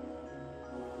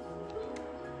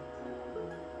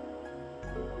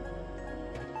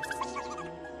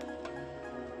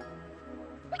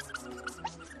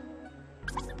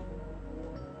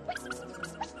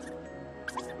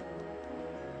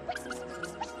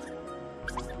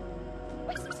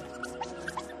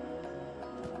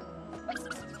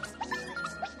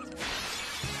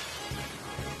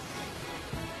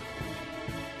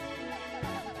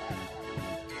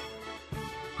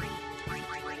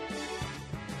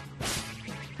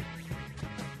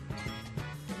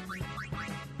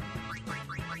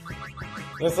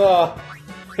 Let's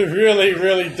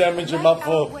really damage him up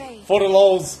for the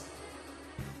lols.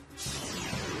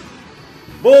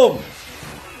 Boom!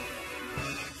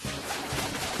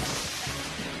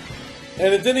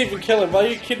 And it didn't even kill him, are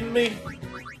you kidding me?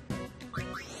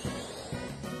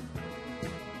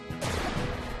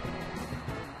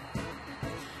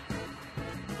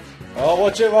 Oh,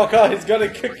 watch it, Rocker, he's gonna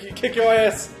kick your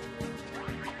ass.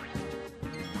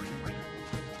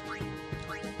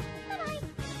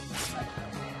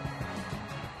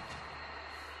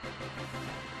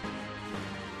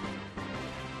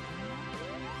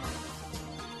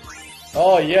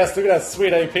 Oh yes, look at that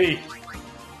sweet AP.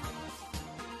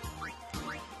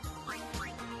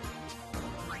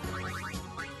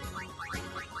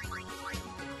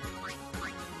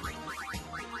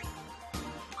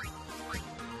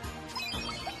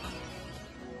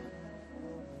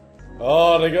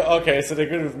 Oh, they go. Okay, so they're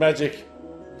good with magic.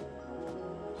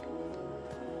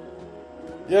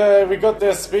 Yeah, we got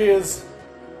their spears.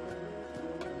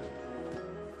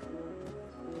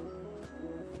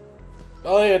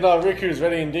 Oh yeah, no, Riku's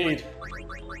ready indeed.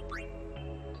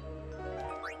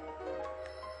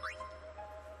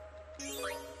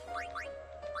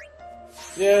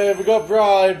 Yeah, we got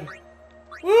bribe.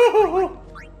 Woohoo!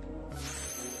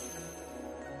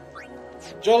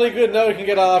 Jolly good, now we can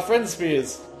get our friend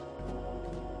spears.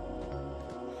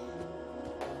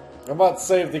 I might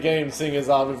save the game, seeing as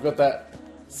we've got that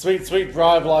sweet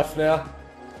bribe life now.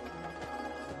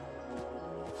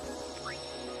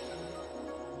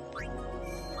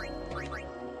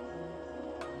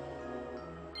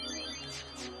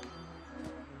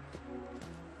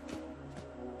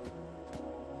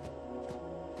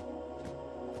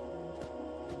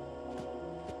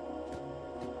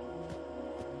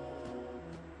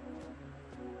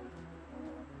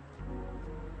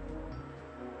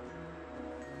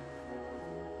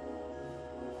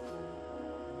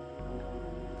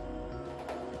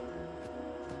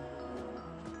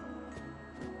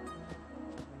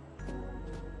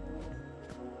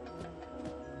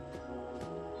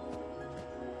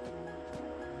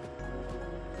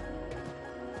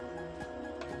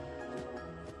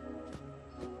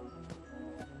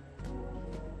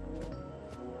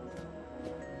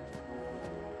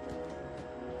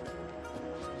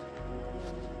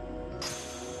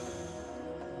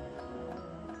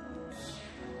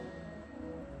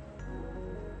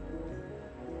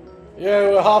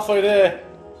 Yeah, we're halfway there.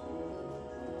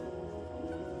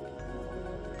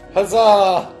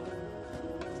 Huzzah!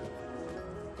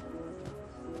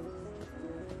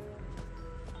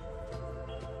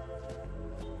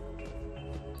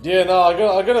 Yeah, no,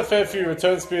 I got a fair few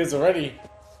return spears already.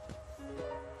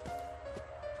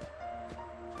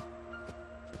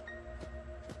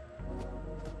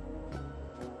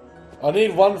 I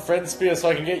need one friend spear so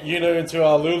I can get Yuno into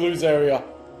our Lulu's area.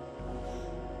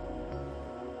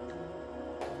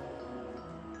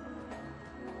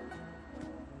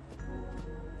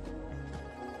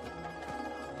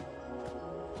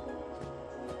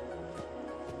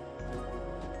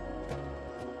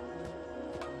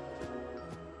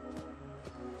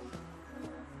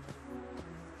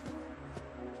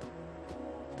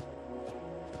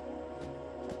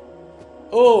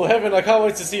 Oh, heaven, I can't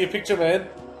wait to see your picture, man.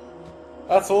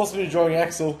 That's awesome, you're drawing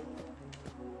Axel.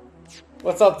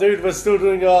 What's up, dude? We're still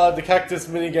doing the cactus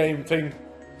minigame thing.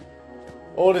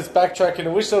 All this backtracking. I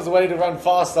wish there was a way to run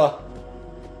faster.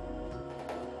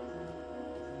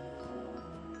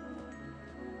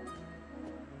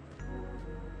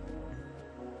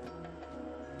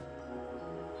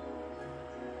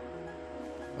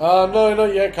 No,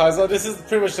 not yet, Kaiser. This is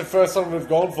pretty much the first one we've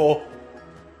gone for.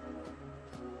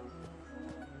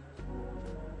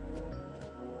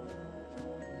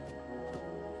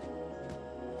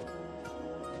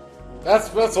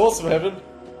 That's awesome, Heaven.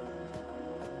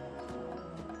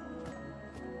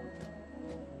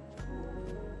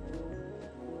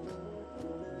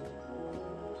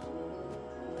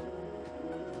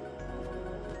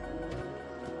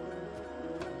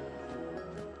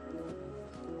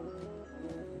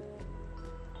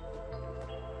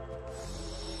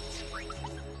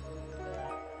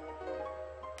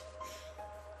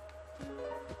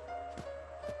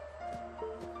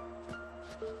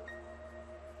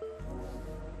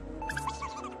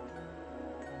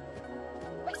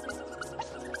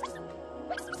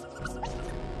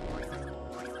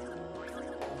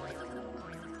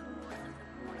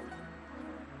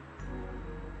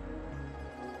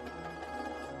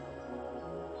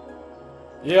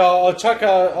 Yeah, I'll chuck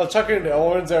her in the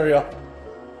orange area.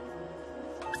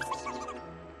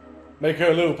 Make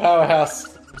her a little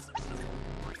powerhouse.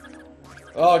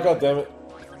 Oh, god damn it.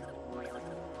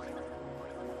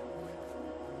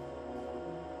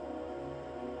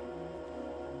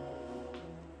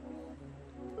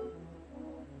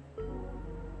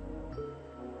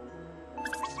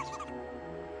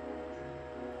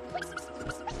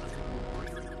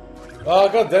 Oh,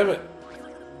 god damn it.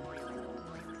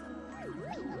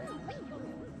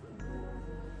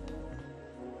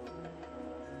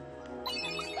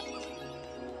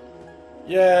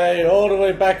 Yay, all the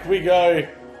way back we go.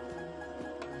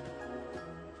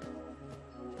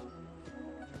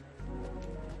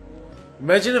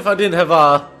 Imagine if I didn't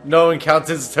have no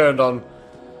encounters turned on.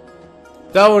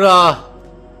 That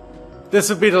would this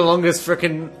would be the longest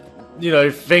frickin', you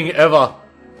know, thing ever.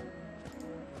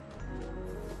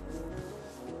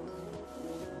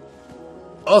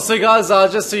 Also guys,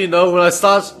 just so you know, when I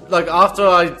start, like after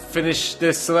I finish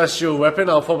this celestial weapon,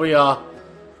 I'll probably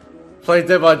play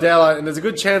Dead by Daylight, and there's a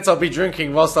good chance I'll be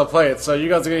drinking whilst I play it, so you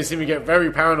guys are going to see me get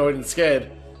very paranoid and scared.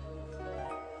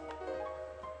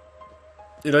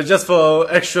 You know, just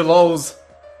for extra lols.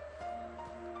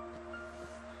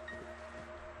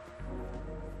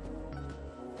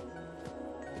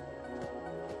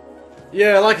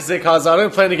 Yeah, like I said, guys, I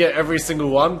don't plan to get every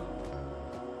single one.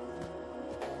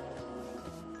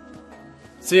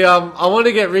 See, I want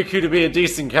to get Riku to be a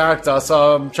decent character,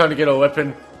 so I'm trying to get a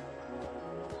weapon.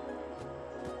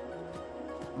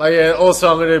 But yeah,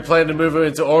 also I'm going to plan to move her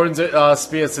into Orange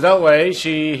Spear, so that way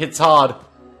she hits hard.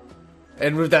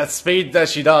 And with that speed that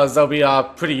she does, that'll be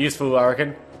pretty useful, I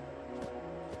reckon.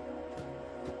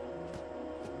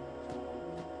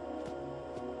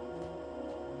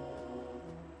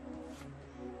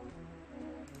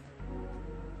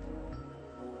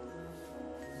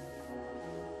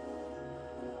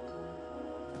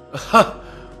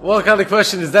 What kind of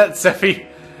question is that, Sephi?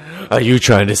 Are you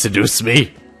trying to seduce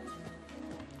me?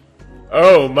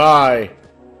 Oh my.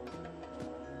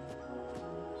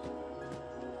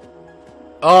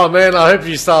 Oh man, I hope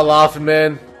you start laughing,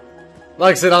 man.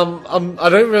 Like I said, I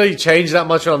don't really change that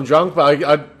much when I'm drunk,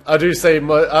 but I do say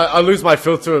I lose my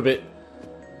filter a bit.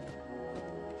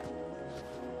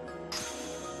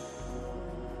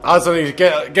 I was going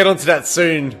to get onto that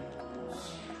soon.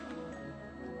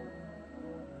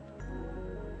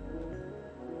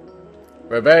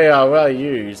 Rebecca, where are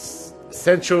you?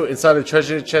 Central inside the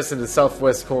treasure chest in the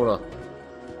southwest corner.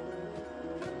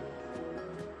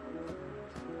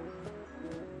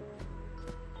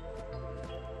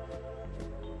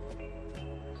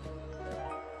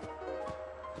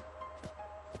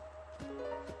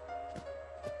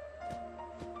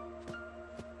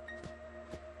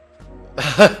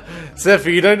 Seth,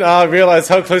 you don't realize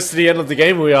how close to the end of the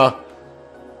game we are.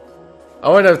 I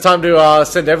won't have time to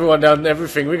send everyone down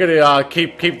everything. We're gonna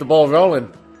keep the ball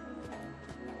rolling.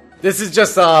 This is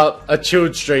just a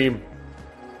chilled stream.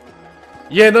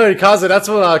 Yeah, no, Kaza, that's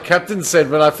what our captain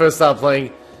said when I first started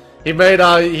playing. He made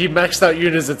he maxed out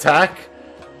Yuna's attack,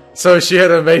 so she had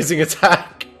an amazing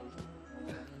attack.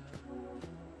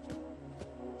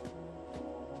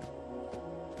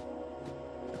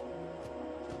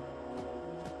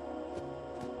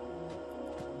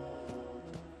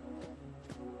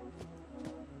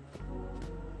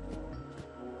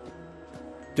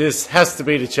 This has to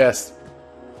be the chest.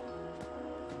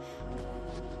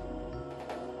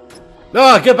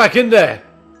 No, get back in there.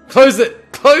 Close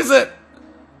it. Close it.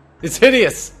 It's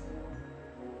hideous.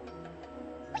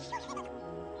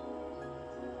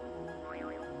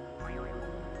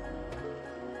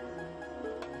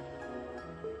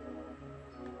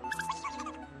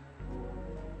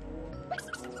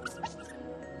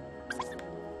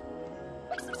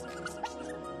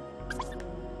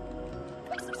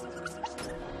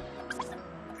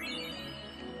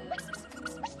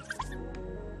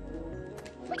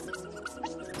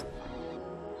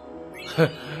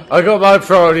 I got my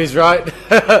priorities right.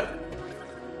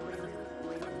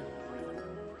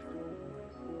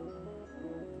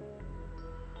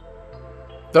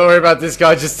 Don't worry about this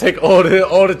guy, just take all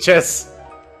the chests.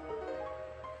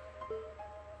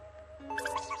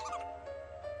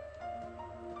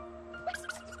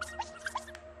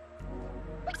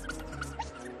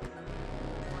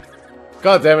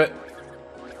 God damn it.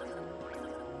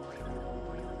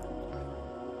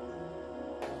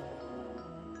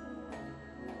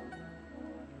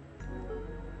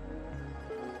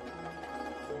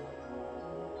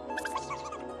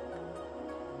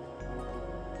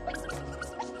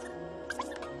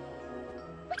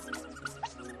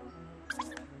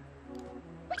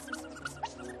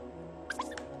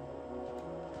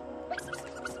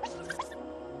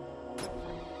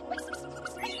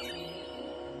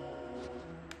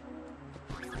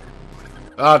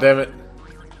 Oh, damn it.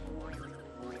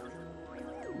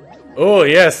 Oh,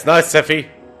 yes. Nice, Seffy.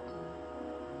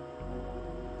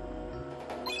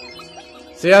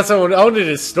 See, that's what I wanted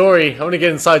his story. I want to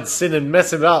get inside Sin and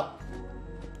mess him up.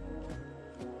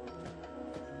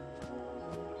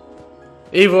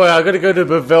 Either way, I gotta go to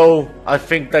Beville. I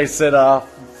think they said,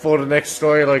 for the next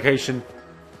story location.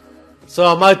 So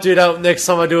I might do that next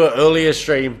time I do an earlier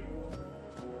stream.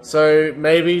 So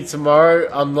maybe tomorrow.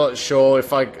 I'm not sure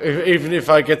even if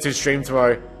I get to stream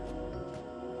tomorrow,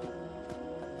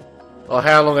 or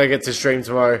how long I get to stream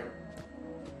tomorrow.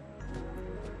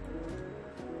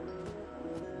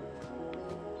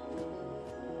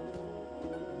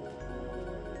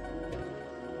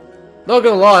 Not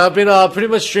gonna lie, I've been pretty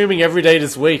much streaming every day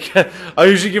this week. I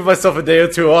usually give myself a day or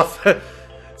two off.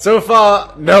 So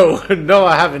far, no, no,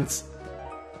 I haven't.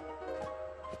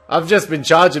 I've just been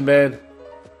charging, man.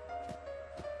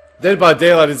 Dead by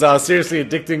Daylight is seriously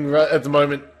addicting right at the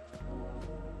moment.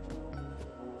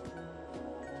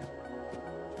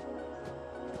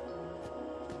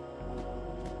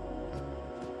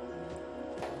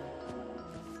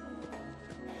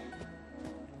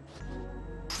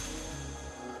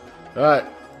 Alright.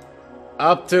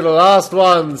 Up to the last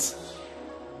ones.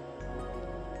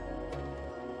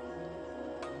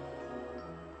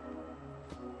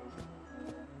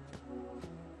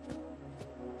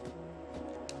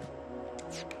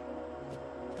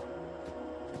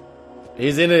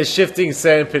 He's in a shifting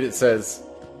sandpit, it says.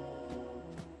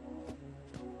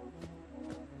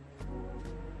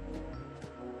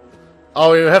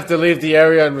 Oh, we have to leave the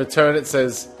area and return, it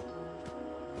says.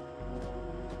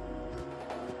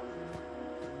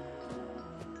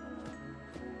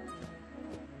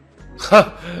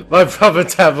 My brother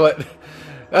tablet.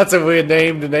 That's a weird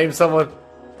name to name someone.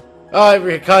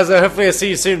 Alright, Kaiser, hopefully I'll see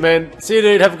you soon, man. See you,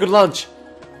 dude. Have a good lunch.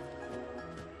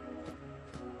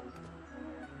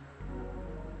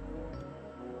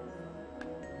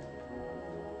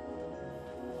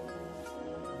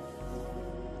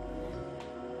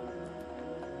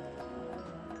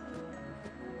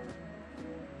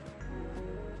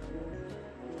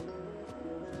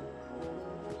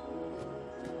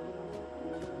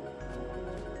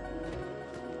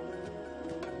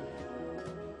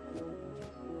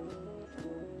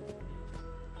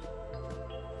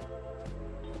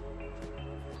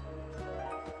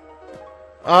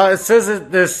 It says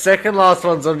that the second last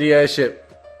one's on the airship.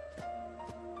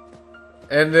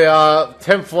 And the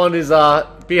 10th one is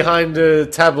behind the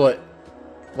tablet.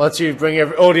 Once you bring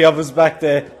all the others back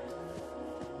there.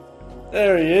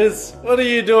 There he is. What are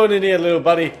you doing in here, little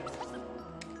buddy?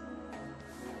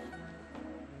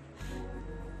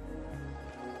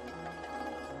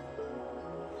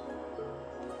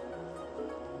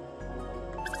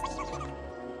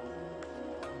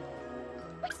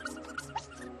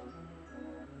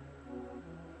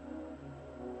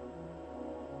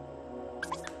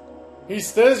 He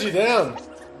stares you down.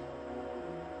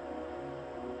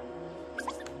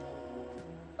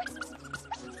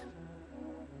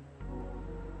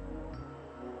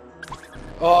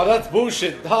 Oh, that's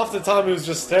bullshit. Half the time he was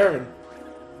just staring.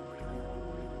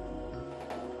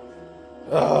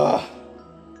 Ugh.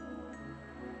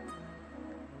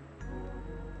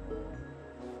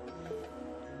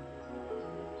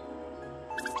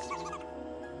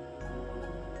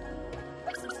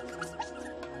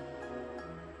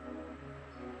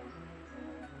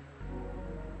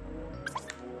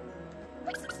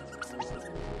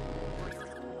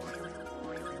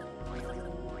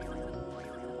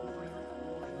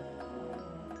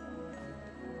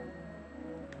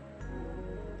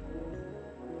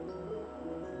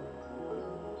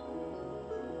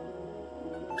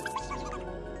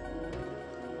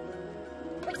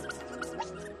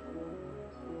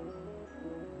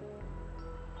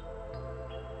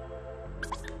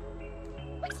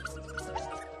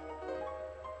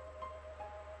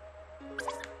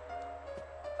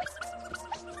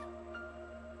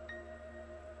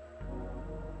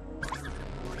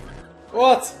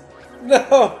 What?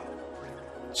 No!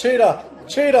 Cheater!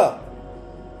 Cheater!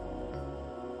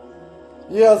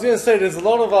 Yeah, I was gonna say there's a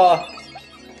lot of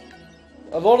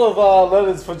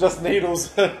letters for just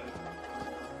needles.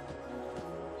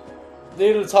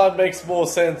 Needle time makes more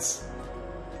sense.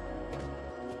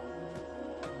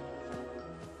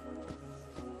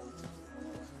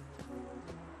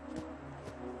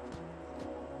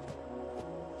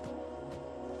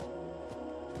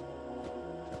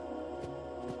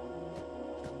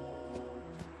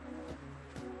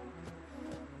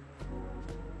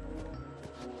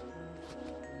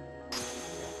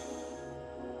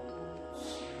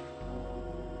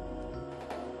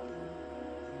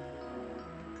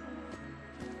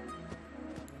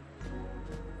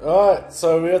 Alright,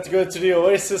 so we have to go to the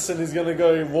Oasis and he's gonna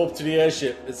go warp to the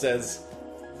airship, it says.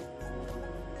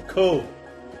 Cool.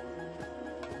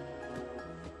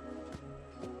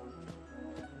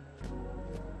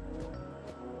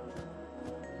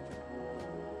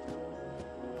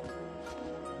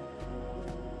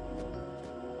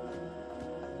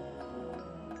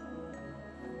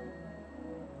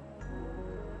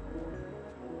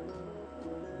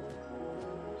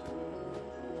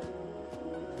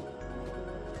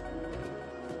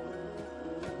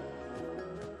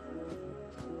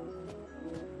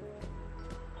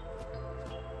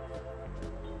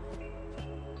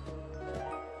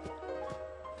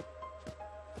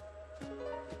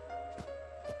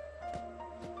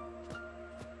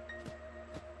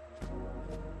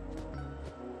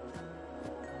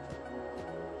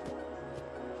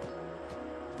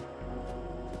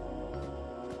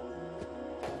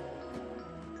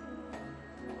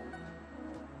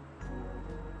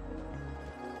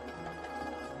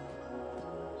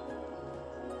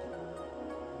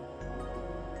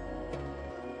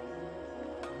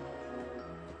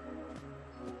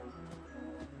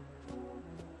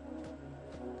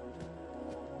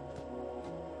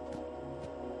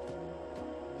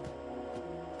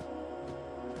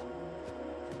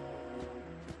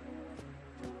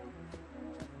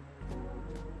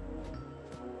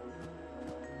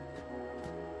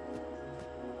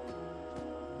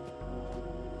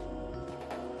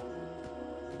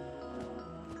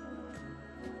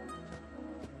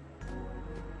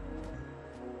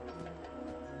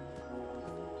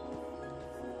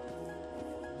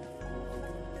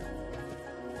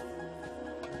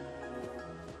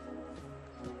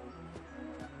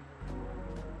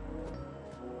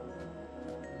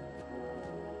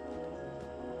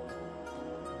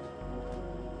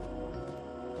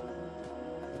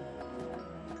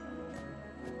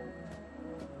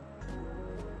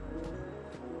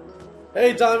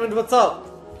 Hey Diamond, what's up?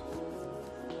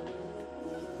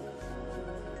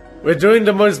 We're doing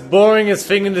the most boringest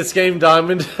thing in this game,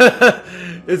 Diamond.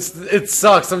 It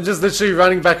sucks. I'm just literally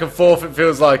running back and forth, it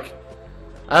feels like.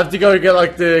 I have to go get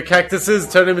like the cactuses,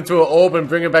 turn them into an orb and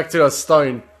bring it back to a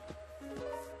stone.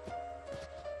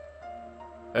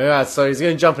 Alright, so he's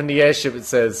gonna jump in the airship, it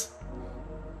says.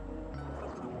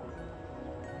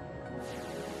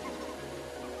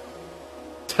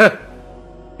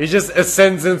 He just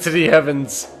ascends into the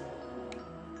heavens.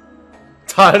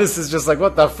 Titus is just like,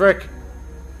 what the frick?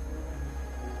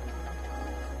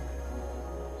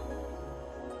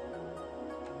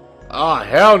 Ah,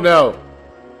 hell no.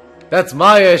 That's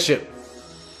my airship.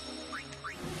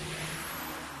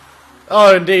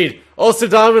 Oh, indeed. Also,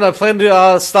 Diamond, I plan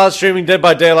to start streaming Dead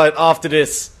by Daylight after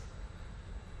this.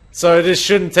 So this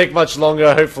shouldn't take much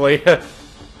longer, hopefully.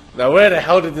 Now, where the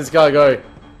hell did this guy go?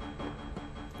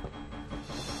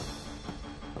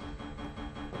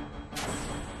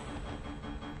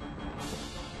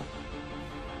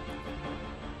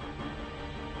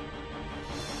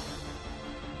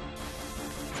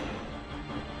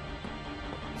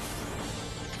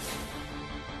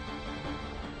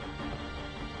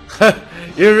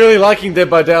 You're really liking Dead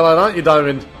by Daylight, aren't you,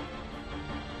 Diamond?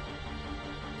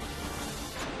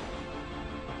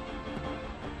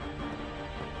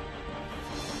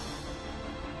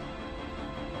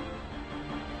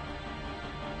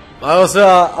 I also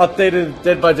updated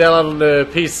Dead by Daylight on the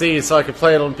PC so I could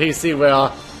play it on PC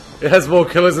where it has more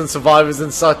killers and survivors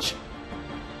and such.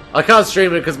 I can't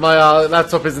stream it because my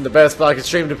laptop isn't the best, but I can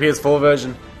stream the PS4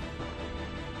 version.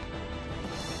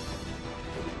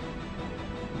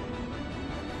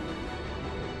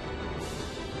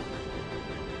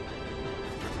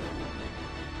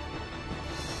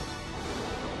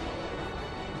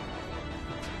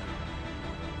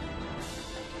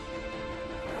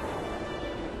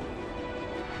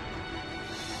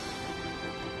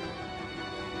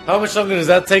 How much longer does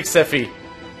that take, Sephi?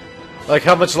 Like,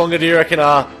 how much longer do you reckon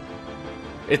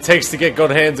it takes to get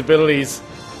God Hand's abilities?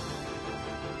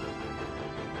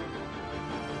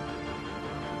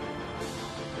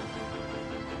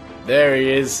 There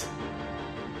he is.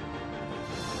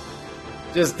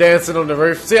 Just dancing on the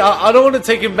roof. See, I don't want to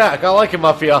take him back. I like him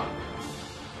up here.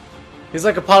 He's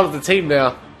like a part of the team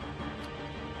now.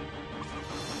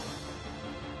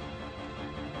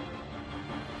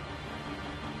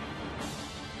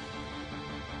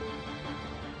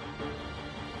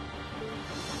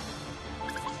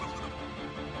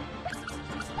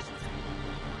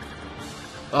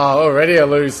 Oh, already I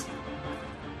lose.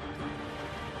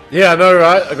 Yeah, I know,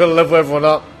 right? I gotta level everyone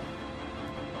up.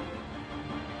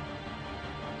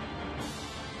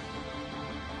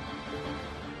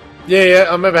 Yeah,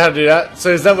 I remember how to do that. So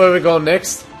is that where we're going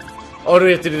next? Or do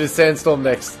we have to do the sandstorm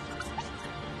next?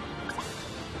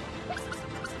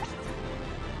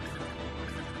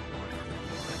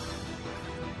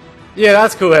 Yeah,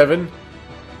 that's cool, Heaven.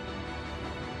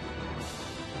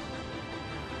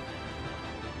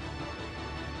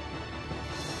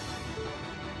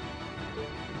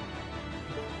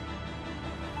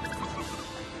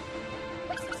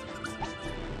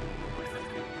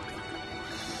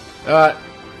 Alright.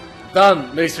 Done.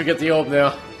 At least we get the orb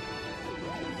now.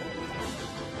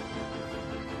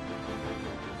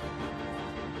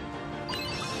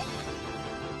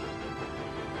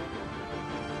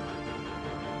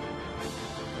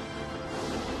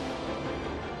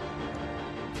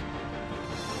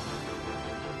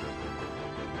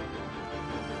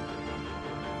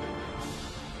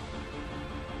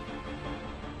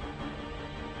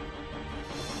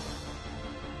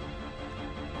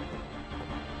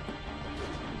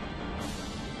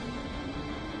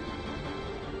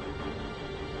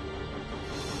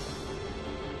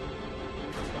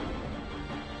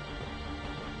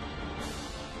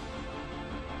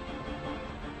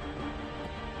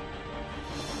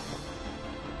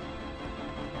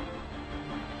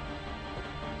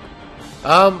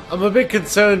 I'm a bit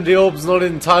concerned the orb's not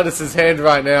in Titus's hand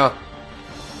right now.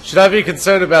 Should I be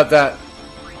concerned about that?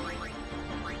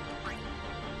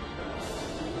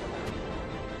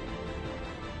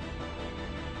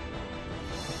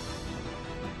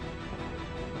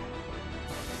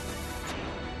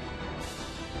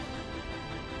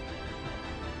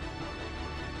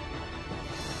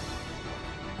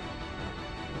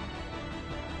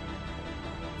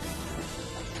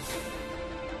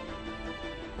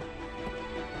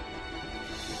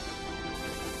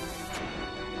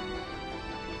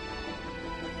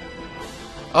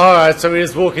 Alright, so we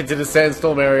just walk into the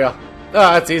sandstorm area.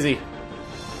 Ah, that's easy.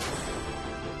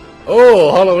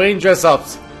 Oh, Halloween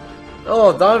dress-ups.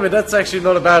 Oh, Diamond, that's actually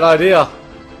not a bad idea.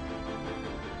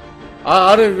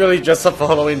 I don't really dress up for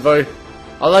Halloween, though.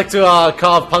 I like to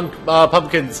carve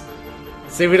pumpkins.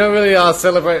 See, we don't really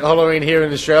celebrate Halloween here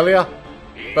in Australia.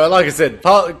 But like I said,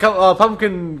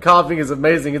 pumpkin carving is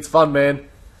amazing. It's fun, man.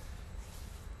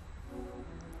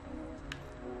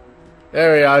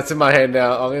 There we are. It's in my hand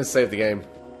now. I'm going to save the game.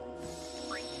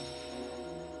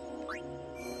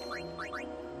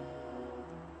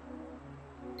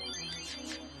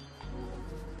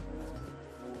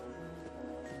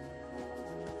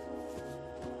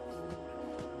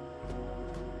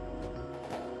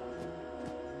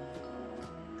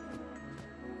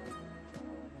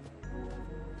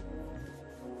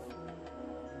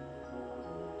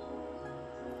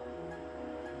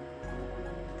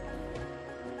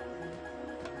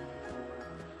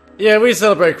 Yeah, we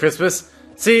celebrate Christmas.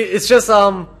 See, it's just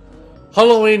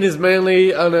Halloween is mainly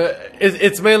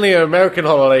it's mainly an American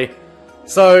holiday.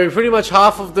 So pretty much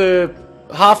half of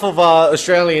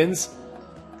Australians,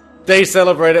 they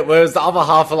celebrate it, whereas the other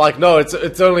half are like, no,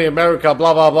 it's only America,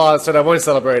 blah blah blah, so they won't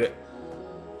celebrate it.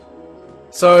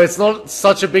 So it's not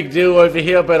such a big deal over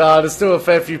here, but there's still a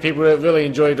fair few people that really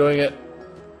enjoy doing it.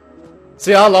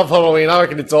 See, I love Halloween. I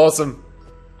reckon it's awesome.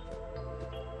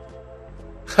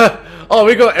 Oh,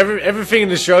 we got everything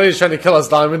in Australia is trying to kill us,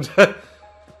 Diamond.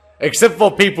 Except for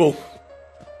people.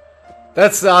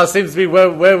 That seems to be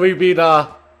where we've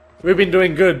been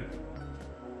doing good.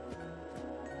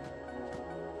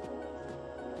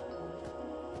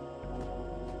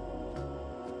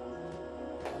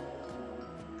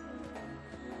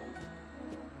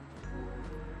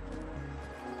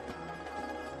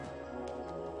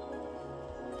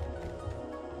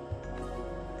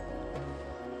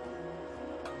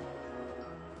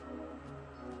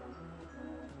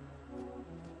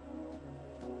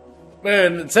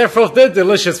 Man, Sephiroth, they're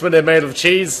delicious when they're made of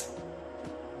cheese.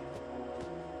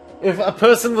 If a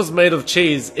person was made of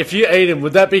cheese, if you ate him,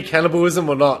 would that be cannibalism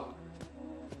or not?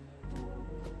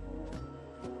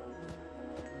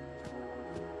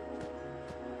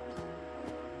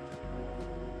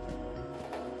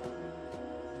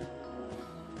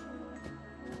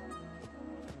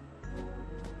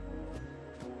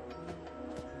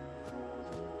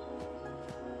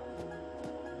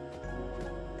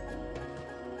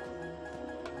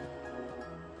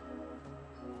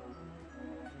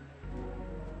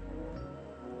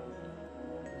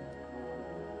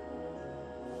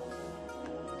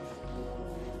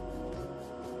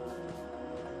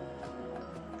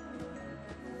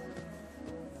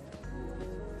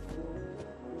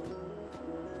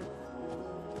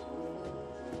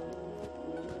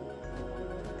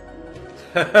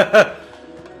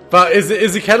 But is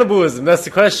it cannibalism? That's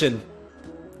the question.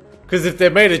 Because if they're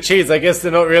made of cheese, I guess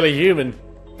they're not really human.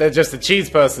 They're just a cheese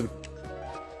person.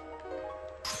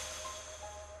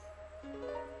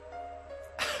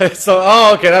 So,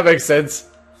 oh, okay, that makes sense.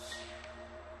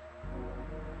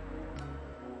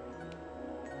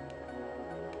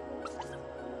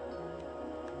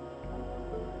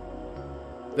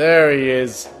 There he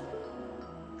is.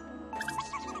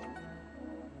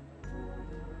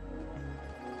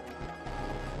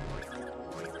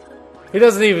 He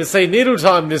doesn't even say needle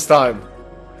time this time.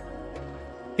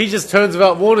 He just turns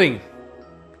without warning.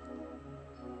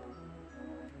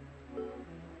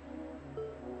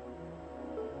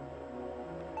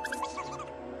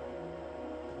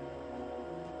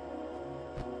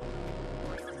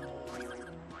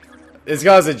 This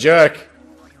guy's a jerk.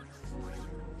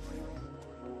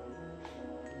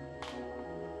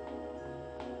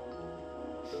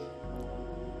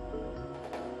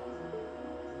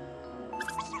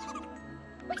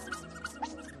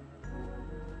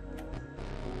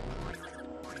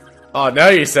 Oh, now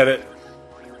you said it.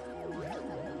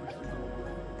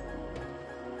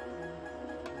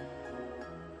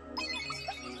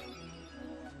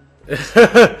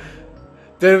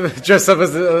 They dress up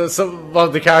as one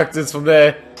of the characters from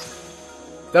there.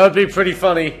 That would be pretty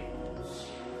funny.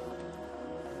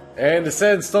 And the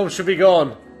sandstorm should be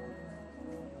gone.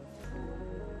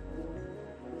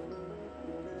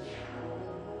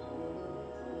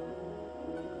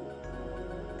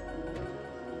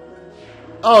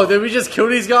 Oh, did we just kill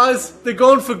these guys? They're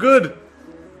gone for good.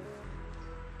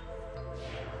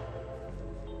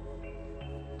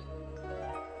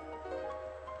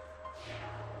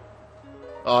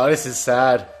 Oh, this is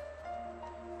sad.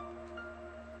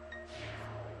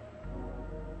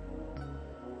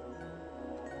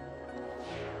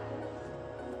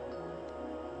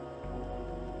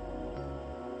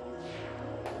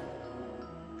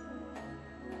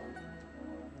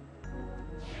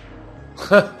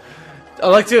 I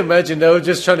like to imagine they were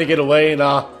just trying to get away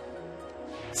and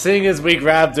seeing as we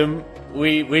grabbed them,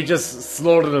 we just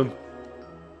slaughtered them.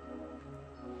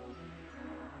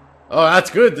 Oh, that's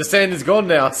good. The sand is gone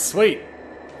now. Sweet.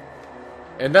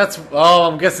 And that's... Oh,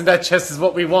 I'm guessing that chest is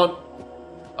what we want.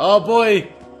 Oh, boy.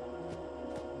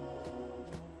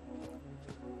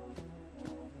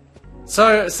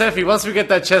 So, Sephi, once we get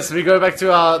that chest, we go back to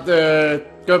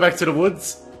the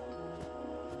woods.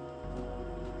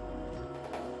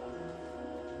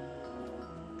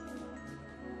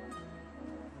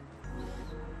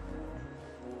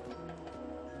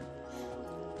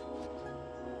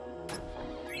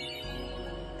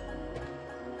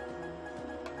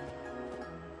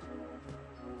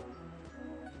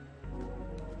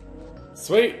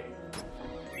 Sweet.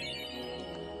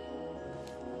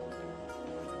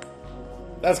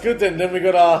 That's good then. Then we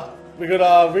got our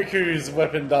Riku's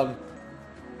weapon done.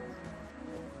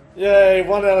 Yay,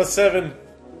 1 out of 7.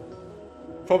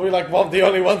 Probably like one of the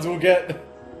only ones we'll get.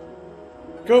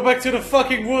 Go back to the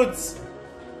fucking woods.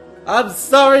 I'm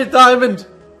sorry, Diamond.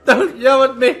 Don't yell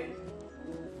at me.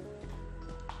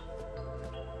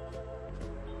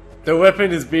 The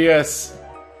weapon is BS.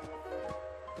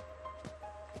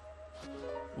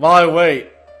 Why wait?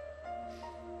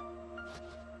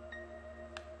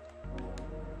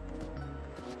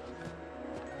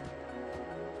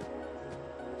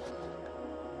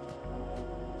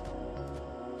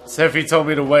 Sephi told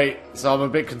me to wait, so I'm a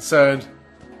bit concerned.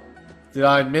 Did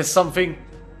I miss something?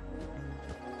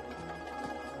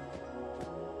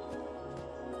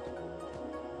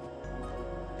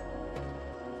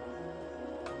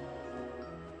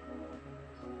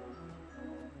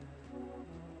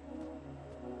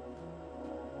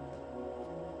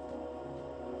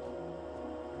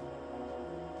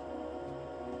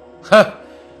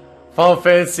 Final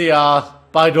Fantasy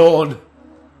by Dawn.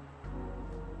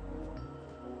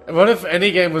 What if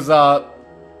any game was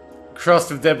crossed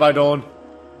with Dead by Dawn?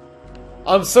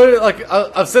 I'm so like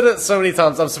I've said it so many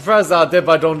times. I'm surprised Dead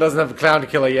by Dawn doesn't have a clown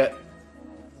killer yet.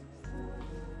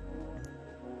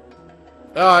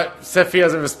 Alright, Sephi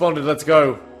hasn't responded. Let's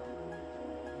go.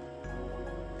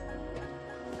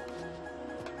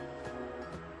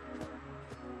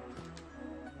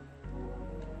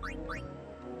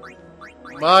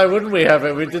 Why wouldn't we have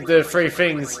it? We did the 3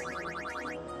 things.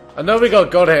 I know we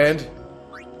got God Hand.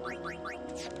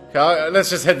 Okay, let's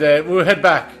just head there. We'll head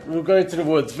back. We'll go into the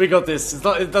woods. We got this.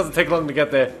 It doesn't take long to get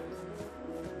there.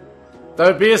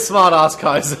 Don't be a smart ass,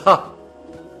 Kaiser.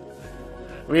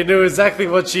 We knew exactly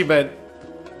what she meant.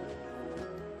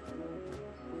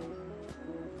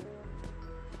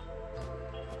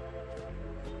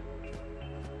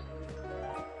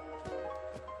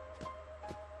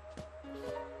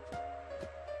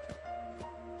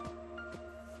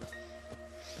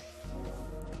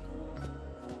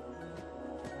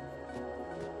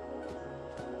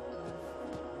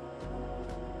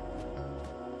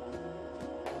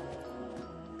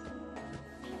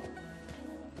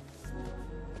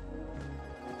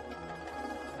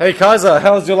 Hey Kaiser,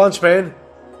 how's your lunch, man?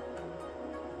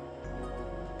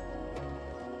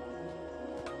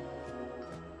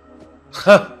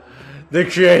 The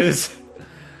creators.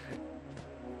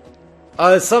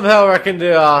 I somehow reckon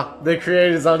the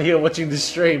creators aren't here watching the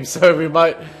stream, so we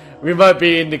might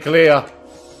be in the clear.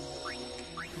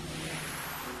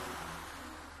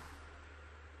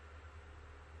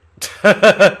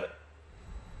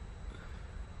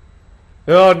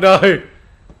 Oh no.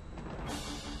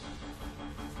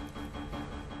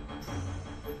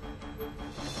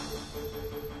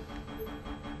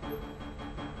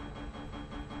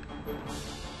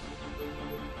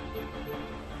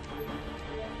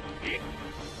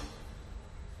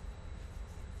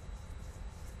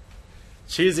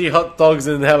 Cheesy hot dogs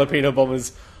and jalapeno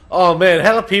bombers. Oh man,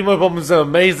 jalapeno bombers are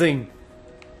amazing.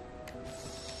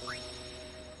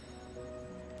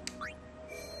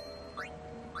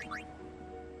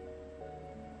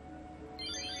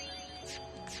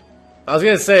 I was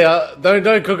gonna say,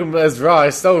 don't cook them as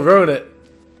rice. They'll ruin it.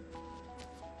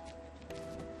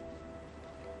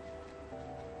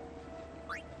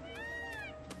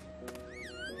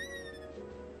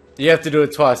 You have to do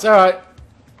it twice. All right.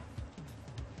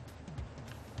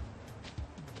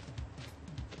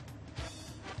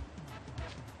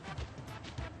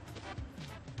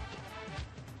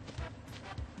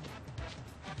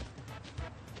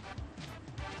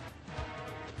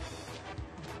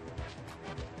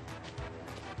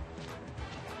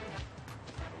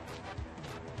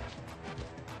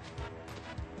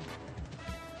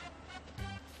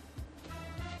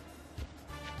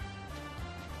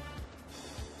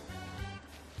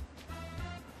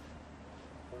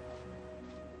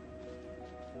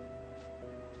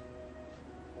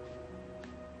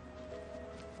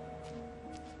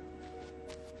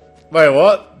 Wait,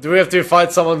 what? Do we have to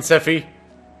fight someone, Sephi?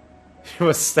 You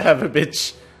must stab a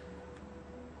bitch.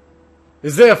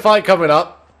 Is there a fight coming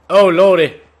up? Oh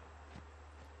lordy.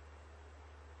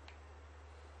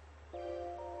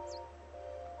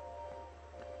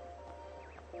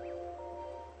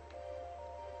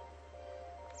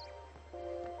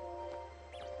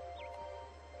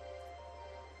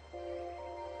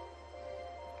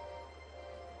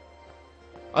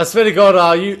 I swear to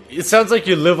God, it sounds like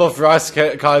you live off rice,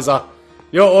 Kaiser.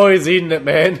 You're always eating it,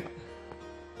 man.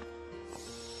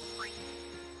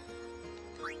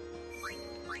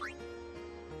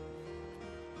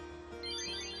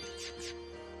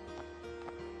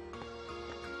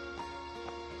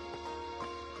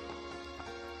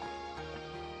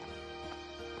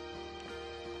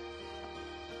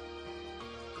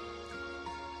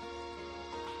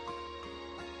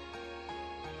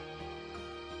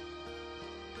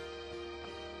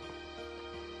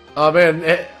 Oh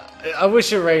man, I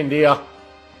wish it rained here.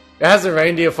 It hasn't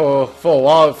rained here for a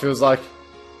while, it feels like.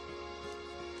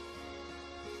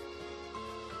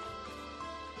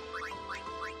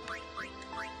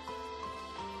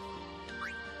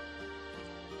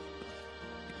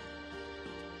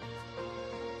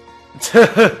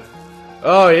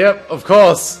 Oh, yep, of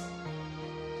course.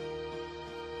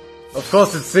 Of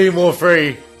course it's Seymour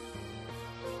free.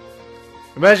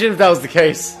 Imagine if that was the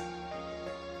case.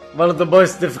 One of the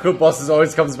most difficult bosses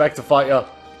always comes back to fight you.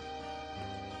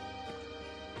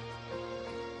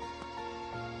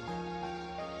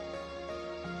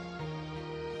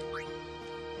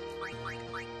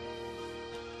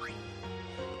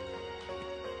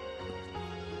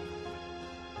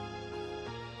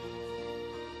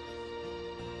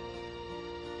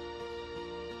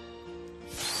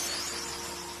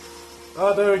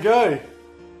 Oh, there we go.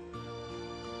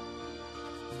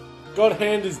 God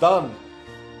Hand is done.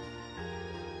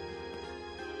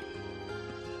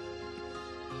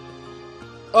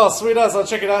 Oh, sweet ass, I'll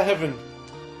check it out, Heaven.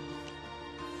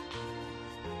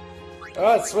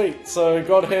 Alright, sweet. So,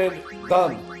 God Hand,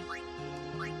 done.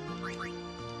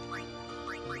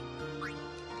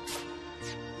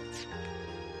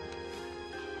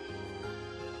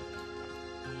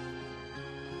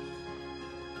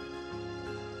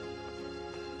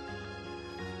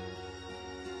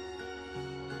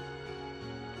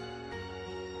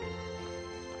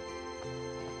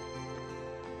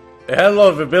 It had a lot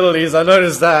of abilities, I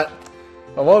noticed that.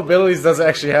 But what abilities does it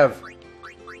actually have?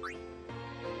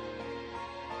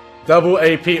 Double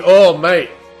AP. Oh, mate.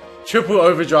 Triple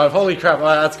overdrive. Holy crap.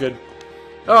 Alright, that's good.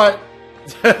 Alright.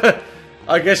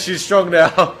 I guess she's strong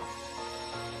now.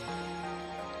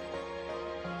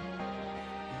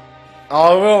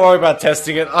 Oh, we won't worry about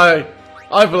testing it. I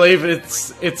believe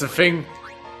it's a thing.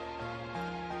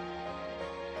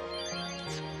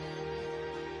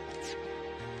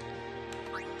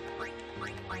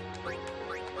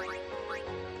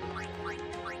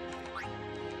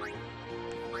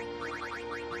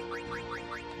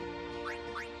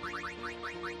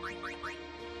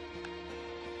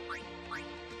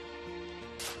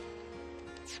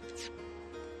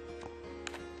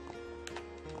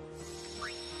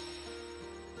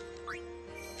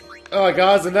 Alright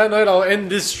guys, on that note I'll end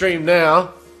this stream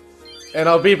now. And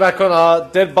I'll be back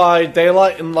on Dead by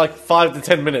Daylight in like 5 to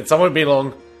 10 minutes. I won't be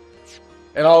long.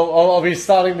 And I'll be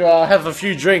starting to have a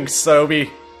few drinks, so it'll be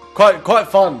quite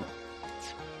fun.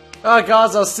 Alright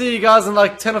guys, I'll see you guys in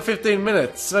like 10 or 15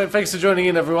 minutes. So thanks for joining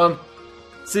in everyone.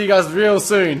 See you guys real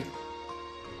soon.